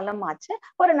 கொஞ்ச காலம் ஆச்சு.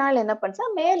 ஒரு நாள் என்ன பண்ணுச்சா,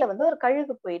 மேல வந்து ஒரு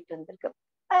கழுகு போயிட்டு இருந்திருக்கு.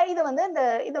 இது வந்து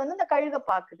இந்த கழுகை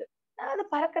பாக்குது. அது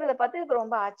பறக்கிறத பார்த்து இதுக்கு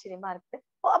ரொம்ப ஆச்சரியமா இருக்கு.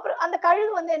 அப்புறம் அந்த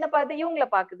கழுகு வந்து என்ன பார்த்து இவங்கள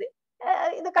பாக்குது.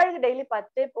 இந்த கழுகு டெய்லி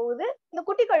பார்த்துட்டே போகுது. இந்த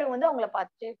குட்டி கழுகு வந்து அவங்கள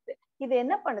பார்த்துட்டே இருக்குது. இது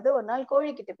என்ன பண்ணுது, ஒரு நாள்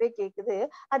கோழி கிட்ட போய் கேக்குது,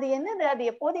 அது என்னது, அது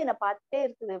எப்போதும் என்ன பார்த்துட்டே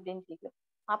இருக்குது அப்படின்னு கேக்குது.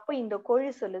 அப்ப இந்த கோழி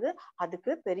சொல்லுது,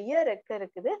 அதுக்கு பெரிய ரெக்கை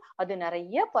இருக்குது, அது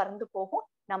நிறைய பறந்து போகும்.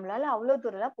 நம்மளால அவ்வளவு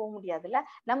தூரம் எல்லாம் போக முடியாதுல்ல.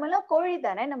 நம்ம எல்லாம் கோழி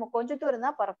தானே, நம்ம கொஞ்ச தூரம்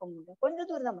தான் பறக்க முடியும், கொஞ்ச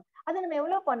தூரம் தான். அது நம்ம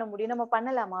எவ்வளவு பண்ண முடியும், நம்ம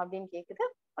பண்ணலாமா அப்படின்னு கேக்குது.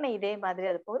 ஆனா இதே மாதிரி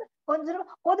அது போகுது. கொஞ்ச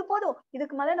தூரம் போதும்,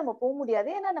 இதுக்கு மேல நம்ம போக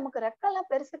முடியாது, ஏன்னா நமக்கு ரெக்கெல்லாம்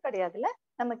பெருசு கிடையாதுல்ல,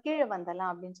 நம்ம கீழே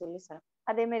வந்துடலாம் அப்படின்னு சொல்லி சொல்றோம்.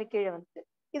 அதே மாதிரி கீழே வந்துட்டு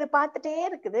இது பார்த்துட்டே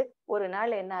இருக்குது. ஒரு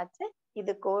நாள் என்ன ஆச்சு,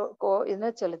 இது என்ன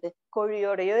சொல்லுது,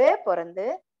 கோழியோடயே பிறந்து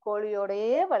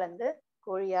கோழியோடயே வளர்ந்து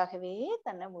கோழியாகவே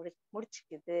தன்னை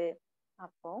முடிச்சுக்குது.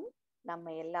 அப்போ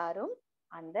நம்ம எல்லாரும்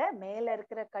அந்த மேல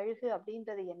இருக்கிற கழுகு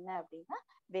அப்படின்றது என்ன அப்படின்னா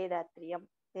வேதாத்திரியம்.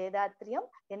 வேதாத்திரியம்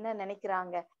என்ன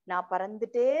நினைக்கிறாங்க, நான்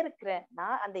பறந்துட்டே இருக்கிறேன்,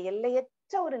 நான் அந்த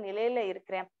எல்லையற்ற ஒரு நிலையில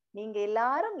இருக்கிறேன், நீங்க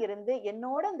எல்லாரும் இருந்து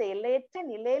என்னோட அந்த எல்லையற்ற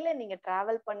நிலையில நீங்க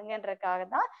டிராவல் பண்ணுங்கன்றதுக்காக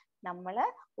தான் நம்மள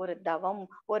ஒரு தவம்,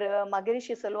 ஒரு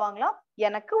மகரிஷி சொல்லுவாங்களாம்,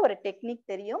 எனக்கு ஒரு டெக்னிக்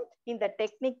தெரியும், இந்த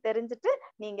டெக்னிக் தெரிஞ்சுட்டு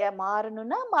நீங்க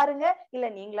மாறணும்னா மாறுங்க, இல்ல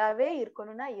நீங்களாவே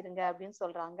இருக்கணும்னா இருங்க அப்படின்னு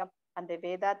சொல்றாங்க. அந்த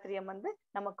வேதாத்திரியம் வந்து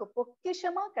நமக்கு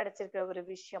பொக்கிஷமா கிடைச்சிருக்கிற ஒரு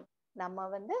விஷயம். நம்ம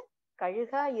வந்து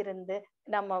கழுகா இருந்து,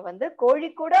 நம்ம வந்து கோழி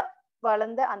கூட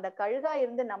வளர்ந்த அந்த கழுகா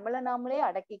இருந்து நம்மள நாமளே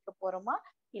அடக்கிக்க போறோமா,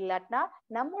 இல்லாட்டினா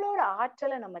நம்மளோட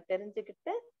ஆற்றலை நம்ம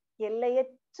தெரிஞ்சுக்கிட்டு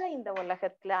எல்லையற்ற இந்த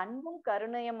உலகத்துல அன்பும்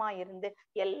கருணையுமா இருந்து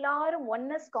எல்லாரும்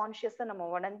ஒன்னஸ் கான்சியஸா நம்ம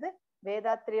உணர்ந்து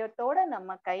வேதாத்திரியத்தோட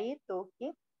நம்ம கை தூக்கி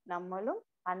நம்மளும்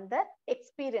அந்த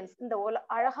எக்ஸ்பீரியன்ஸ், இந்த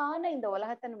அழகான இந்த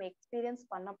உலகத்தை நம்ம எக்ஸ்பீரியன்ஸ்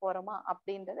பண்ண போறோமா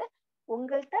அப்படின்றத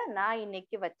உங்கள்கிட்ட நான்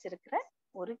இன்னைக்கு வச்சிருக்கிற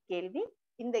ஒரு கேள்வி.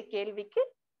 இந்த கேள்விக்கு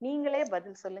நீங்களே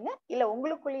பதில் சொல்லுங்க, இல்ல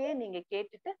உங்களுக்குள்ளேயே நீங்க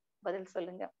கேட்டுட்டு பதில்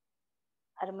சொல்லுங்க.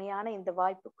 அருமையான இந்த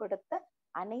வாய்ப்பு கொடுத்த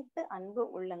அனைத்து அன்பு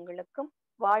உள்ளங்களுக்கும்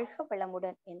வாழ்க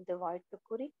வளமுடன் என்று வாழ்த்து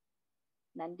கூறி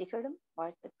நன்றிகளும்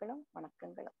வாழ்த்துக்களும்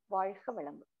வணக்கங்களும். வாழ்க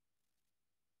வளமுடன்.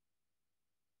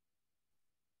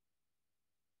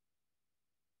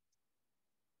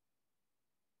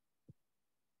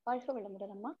 வாழ்க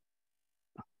வளமுடன் அம்மா.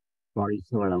 வாழ்க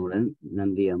வளமுடன்.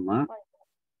 நன்றி அம்மா.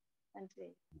 நன்றி.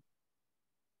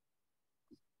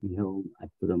 மிகவும்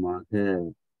அற்புதமாக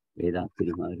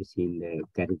வேதாத்திரி மகரிஷி இந்த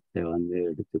கருத்தை வந்து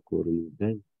எடுத்து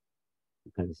கூறுனீர்கள்.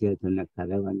 கடைசியா சொன்ன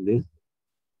கதை வந்து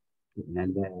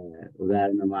நல்ல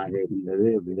உதாரணமாக இருந்தது.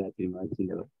 வேதாத்திரி மகரிஷி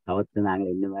இந்த தவத்தை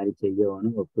நாங்கள் என்ன மாதிரி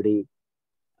செய்யணும், எப்படி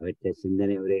அவற்றை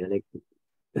சிந்தனை உரைகளை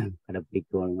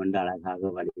கடைப்பிடிக்கணும் என்று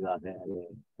அழகாக வடிவாக அதை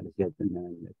கடைசியா சொன்ன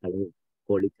அந்த கதை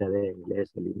கோழி கதையிலே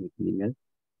சொல்லியிருக்கிறீர்கள்.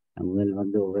 முதல்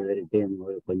வந்து ஒவ்வொருவர்கிட்டையும்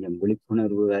கொஞ்சம்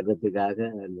விழிப்புணர்வு வர்றதுக்காக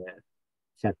அந்த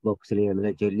ஷட் பாக்ஸ்ல எழுத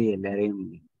சொல்லி எல்லாரையும்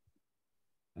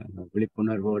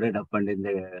விழிப்புணர்வோடு டப்பண்டு இந்த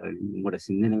உங்களோட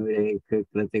சிந்தனை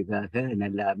கேட்கறதுக்காக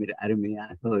நல்ல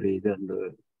அருமையாக ஒரு இது ஒன்று,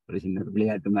 ஒரு சின்ன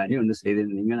விளையாட்டு மாதிரி ஒன்று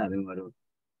செய்திருந்தீங்க. அதுவும் ஒரு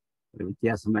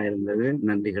வித்தியாசமா இருந்தது.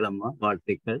 நன்றிகள் அம்மா,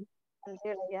 வாழ்த்துக்கள்.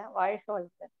 வாழ்க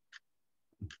வளமுடன்.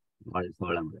 வாழ்க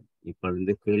வளமுடன்.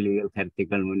 இப்பொழுது கேள்விகள்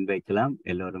கருத்துக்கள் முன்வைக்கலாம்.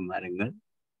 எல்லோரும் வாருங்கள்.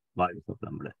 வாழ்க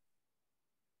வளமுடன்.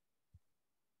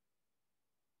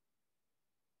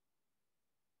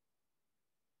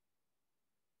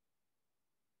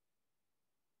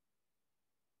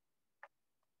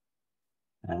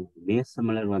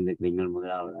 நேசமலர் வந்திருக்கிறீங்க,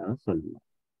 முதலாவதாக சொல்லுங்க.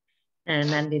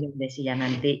 நன்றி ரமேஷியா,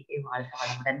 நன்றி. வாழ்க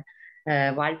வளமுடன்.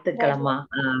 வாழ்த்துக்கள் அம்மா.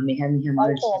 மிக மிக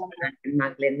மகிழ்ச்சி.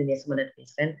 இருந்து நேசமலர்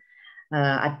பேசுறேன்.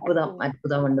 அற்புதம்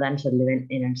அற்புதம் என்றுதான் சொல்லுவேன்.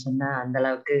 என்னன்னு சொன்னா அந்த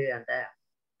அளவுக்கு அந்த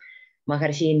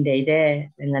மகர்ஷியின் இதை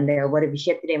அந்த ஒவ்வொரு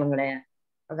விஷயத்திலையும் எங்களை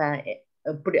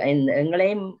எப்படி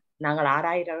எங்களையும் நாங்கள்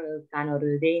ஆராய்றதுக்கான ஒரு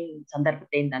இதையும்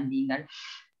சந்தர்ப்பத்தையும் தந்தீங்கள்.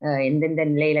 எந்தெந்த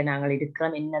நிலையில நாங்கள்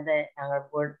இருக்கிறோம், என்னதை நாங்கள்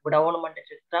விடணும் என்று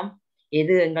இருக்கிறோம்,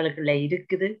 எது எங்களுக்குள்ள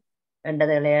இருக்குது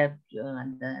என்றதுல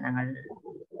அந்த நாங்கள்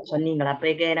சொன்னீங்களா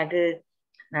அப்ப எனக்கு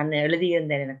நான்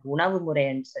எழுதியிருந்தேன் எனக்கு உணவு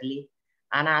முறைன்னு சொல்லி.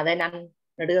 ஆனா அதை நான்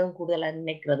நெடுகம் கூடுதலா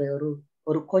நினைக்கிறது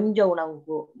ஒரு கொஞ்சம்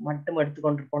உணவு மட்டும்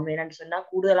எடுத்துக்கொண்டு போகணும். என்னன்னு சொன்னா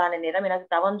கூடுதலான நேரம் எனக்கு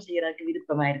தவம் செய்யறதுக்கு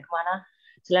விருப்பமா இருக்கும். ஆனா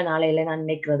சில நாளையில நான்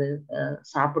நினைக்கிறது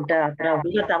சாப்பிட்ட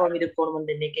அப்புறம் தவம் இருக்கணும்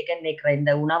நினைக்கிறேன்.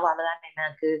 இந்த உணவாலதான்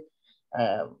எனக்கு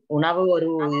உணவு ஒரு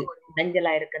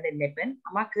இடைஞ்சலா இருக்குன்னு நினைப்பேன்.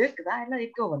 அம்மா கேக்குதா எல்லாம்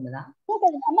இருக்கோ வந்துதான்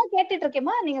அம்மா கேட்டுட்டு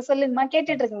இருக்கேம்மா, நீங்க சொல்லுங்கம்மா.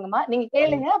 கேட்டுட்டு இருக்கீங்கம்மா, நீங்க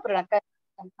கேளுங்க. அப்புறம்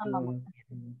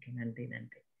நன்றி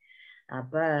நன்றி.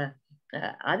 அப்ப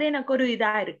அது எனக்கு ஒரு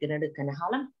இதா இருக்கு. நடுக்கன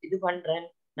காலம் இது பண்றேன்.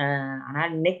 ஆனா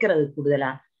நினைக்கிறது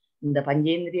கூடுதலா இந்த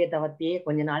பஞ்சேந்திரிய தவத்தையே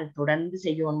கொஞ்ச நாள் தொடர்ந்து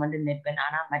செய்யணும்னு நினைப்பேன்.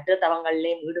 ஆனா மற்ற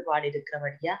தவங்கள்லயும் ஈடுபாடு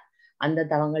இருக்கிறபடியா அந்த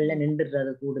தவங்கள்ல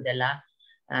நின்றுடுறது கூடுதலா.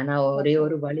 ஆனா ஒரே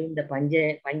ஒரு வழி இந்த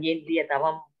பஞ்சேந்திரிய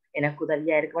தவம் எனக்கு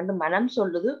உதவியா இருக்கு மனம்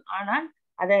சொல்லுது. ஆனால்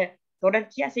அதை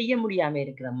தொடர்ச்சியா செய்ய முடியாம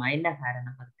இருக்கிறம்மா. என்ன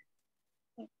காரணம் அதுக்கு?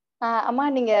 அம்மா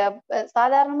நீங்க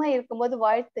சாதாரணமா இருக்கும்போது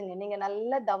வாழ்த்துங்க. நீங்க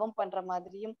நல்ல தவம் பண்ற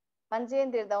மாதிரியும்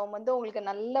பஞ்சேந்திரிய தவம் உங்களுக்கு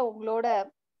நல்ல உங்களோட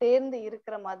சேர்ந்து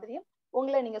இருக்கிற மாதிரியும்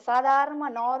உங்களை நீங்க சாதாரணமா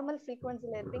நார்மல்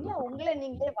சீக்வன்ஸ்ல இருப்பீங்களா, உங்களை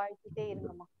நீங்களே வாழ்த்திட்டே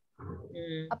இருங்கம்மா.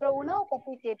 அப்புறம் உணவை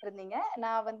பத்தி கேட்டிருந்தீங்க.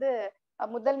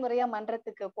 நான் முதல் முறையா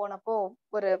மன்றத்துக்கு போனப்போ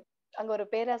அங்க ஒரு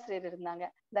பேராசிரியர் இருந்தாங்க,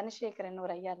 தனசேகரன்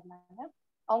ஒரு ஐயா இருந்தாங்க.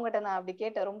 அவங்ககிட்ட நான் அப்படி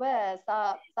கேட்டேன். ரொம்ப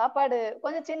சாப்பாடு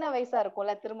கொஞ்சம் சின்ன வயசா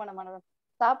இருக்கும்ல, திருமணமானது,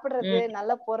 சாப்பிடுறது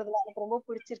நல்லா போறதுல எனக்கு ரொம்ப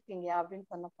பிடிச்சிருக்கீங்க அப்படின்னு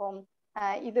சொன்னப்போ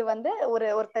இது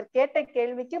ஒருத்தர் கேட்ட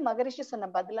கேள்விக்கு மகரிஷி சொன்ன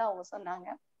பதிலா அவங்க சொன்னாங்க,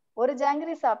 ஒரு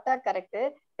ஜாங்கிரி சாப்பிட்டா கரெக்ட்,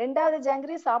 2வது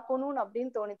ஜாங்கிரி சாப்பிடணும்னு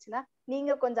அப்படின்னு தோணுச்சுன்னா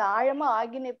நீங்க கொஞ்சம் ஆழமா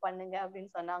ஆகினை பண்ணுங்க அப்படின்னு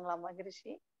சொன்னாங்களாம்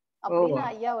மகரிஷி. அப்படின்னு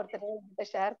ஐயா ஒருத்தர்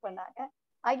ஷேர் பண்ணாங்க.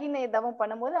 ஆகினை தவம்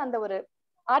பண்ணும்போது அந்த ஒரு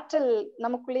ஆற்றல்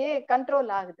நமக்குள்ளேயே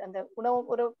கண்ட்ரோல் ஆகுது. அந்த உணவு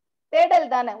ஒரு தேடல்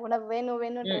தானே, உணவு வேணும்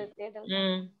வேணும்ன்ற தேடல்.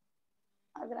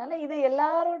 அதனால இது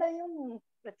எல்லாரோடையும்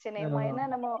பிரச்சனையுமா, ஏன்னா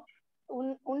நம்ம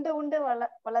உண்டு உண்டு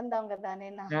வளர்ந்தவங்க தானே.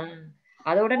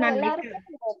 அதோட நான்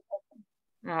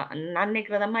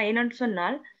நினைக்கிறதம்மா என்னன்னு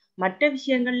சொன்னால் மற்ற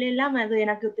விஷயங்கள்ல எல்லாம் அது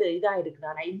எனக்கு இதா இருக்குது.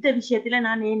 ஆனா இந்த விஷயத்துல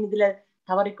நான் ஏன் இதுல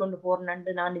தவறிக்கொண்டு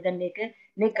போறேன்னு நான் இதை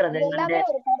நினைக்கிறது. எல்லாமே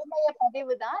ஒரு கருமைய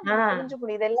பதிவு தான்,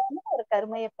 புரிஞ்சுக்கணும். இது எல்லாமே ஒரு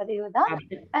கருமைய பதிவு தான்.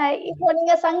 இப்போ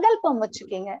நீங்க சங்கல்பம்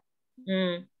வச்சுக்கீங்க,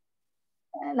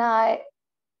 நான்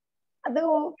அது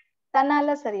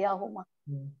தன்னால சரியாகுமா?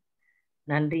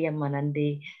 நன்றி அம்மா, நன்றி.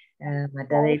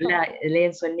 மற்றது இல்ல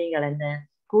இதுலயும் சொன்னீங்க இந்த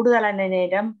கூடுதலான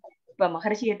நேரம் இப்ப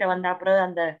மகரிஷி கிட்ட வந்த அப்புறம்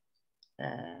அந்த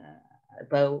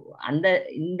இப்ப அந்த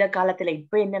இந்த காலத்துல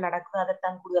இப்ப என்ன நடக்குதோ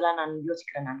அதைத்தான் கூடுதலா நான்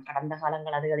யோசிக்கிறேன். நான் கடந்த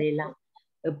காலங்கள் அதுகளையெல்லாம்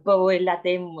இப்பவோ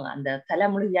எல்லாத்தையும் அந்த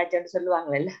தலைமொழியாச்சுன்னு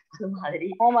சொல்லுவாங்கல்ல, அது மாதிரி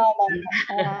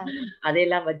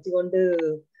அதையெல்லாம் வச்சுக்கொண்டு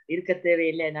இருக்க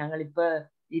தேவையில்லை. நாங்கள் இப்ப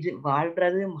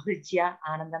வாழ்றது மகிழ்ச்சியா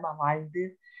ஆனந்தமா வாழ்ந்து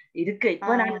இருக்க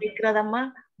இப்ப நான் நினைக்கிறதம்மா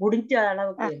முடிஞ்ச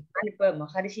அளவுக்கு. நான் இப்ப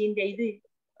மகரிஷியின் இது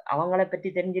அவங்கள பற்றி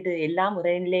தெரிஞ்சுட்டு எல்லாம்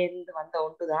உரையில இருந்து வந்த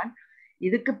ஒன்றுதான்.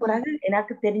 இதுக்கு பிறகு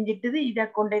எனக்கு தெரிஞ்சிட்டது இதை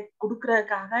கொண்டு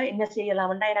கொடுக்கறதுக்காக என்ன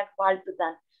செய்யலாம்னா எனக்கு வாழ்த்து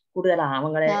தான் கூடுதலா.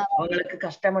 அவங்களுக்கு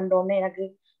கஷ்டம்ன்றோன்னு எனக்கு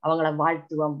அவங்கள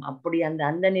வாழ்த்துவோம் அப்படி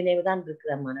அந்த நினைவு தான்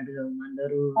இருக்குதம்மா. நடுவும் அந்த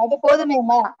ஒரு அது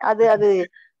போதுமேம்மா, அது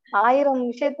 1000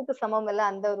 விஷயத்துக்கு சமம் இல்ல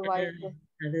அந்த ஒரு வாழ்த்து.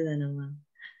 அதுதானம்மா.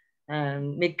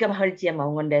 மிக்க மகிழ்ச்சி அம்மா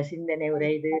உங்களோட சிந்தனை உரை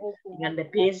இது. நீங்க அந்த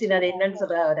பேசினது என்னன்னு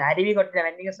சொல்ற ஒரு அருவி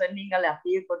கொட்டுறவன் நீங்க சொன்னீங்க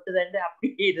அப்படியே கொட்டுதண்டு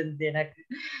அப்படியே இருந்து எனக்கு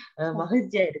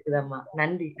மகிழ்ச்சியா இருக்குதம்மா.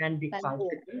 நன்றி நன்றி.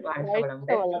 வாழ்த்துக்கள். வாழ்க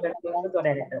வளமுடன்.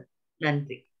 தொடரட்டும்.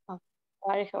 நன்றி.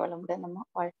 வாழ்க வளமுடன் அம்மா.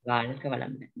 வாழ்க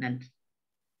வளமுடன். நன்றி.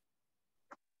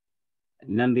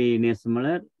 நன்றி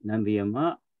நேசமலர். நன்றி அம்மா,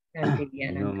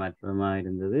 மிகவும் அற்புதமா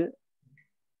இருந்தது.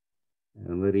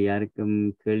 வேறு யாருக்கும்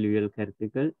கேள்விகள்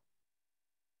கருத்துக்கள்?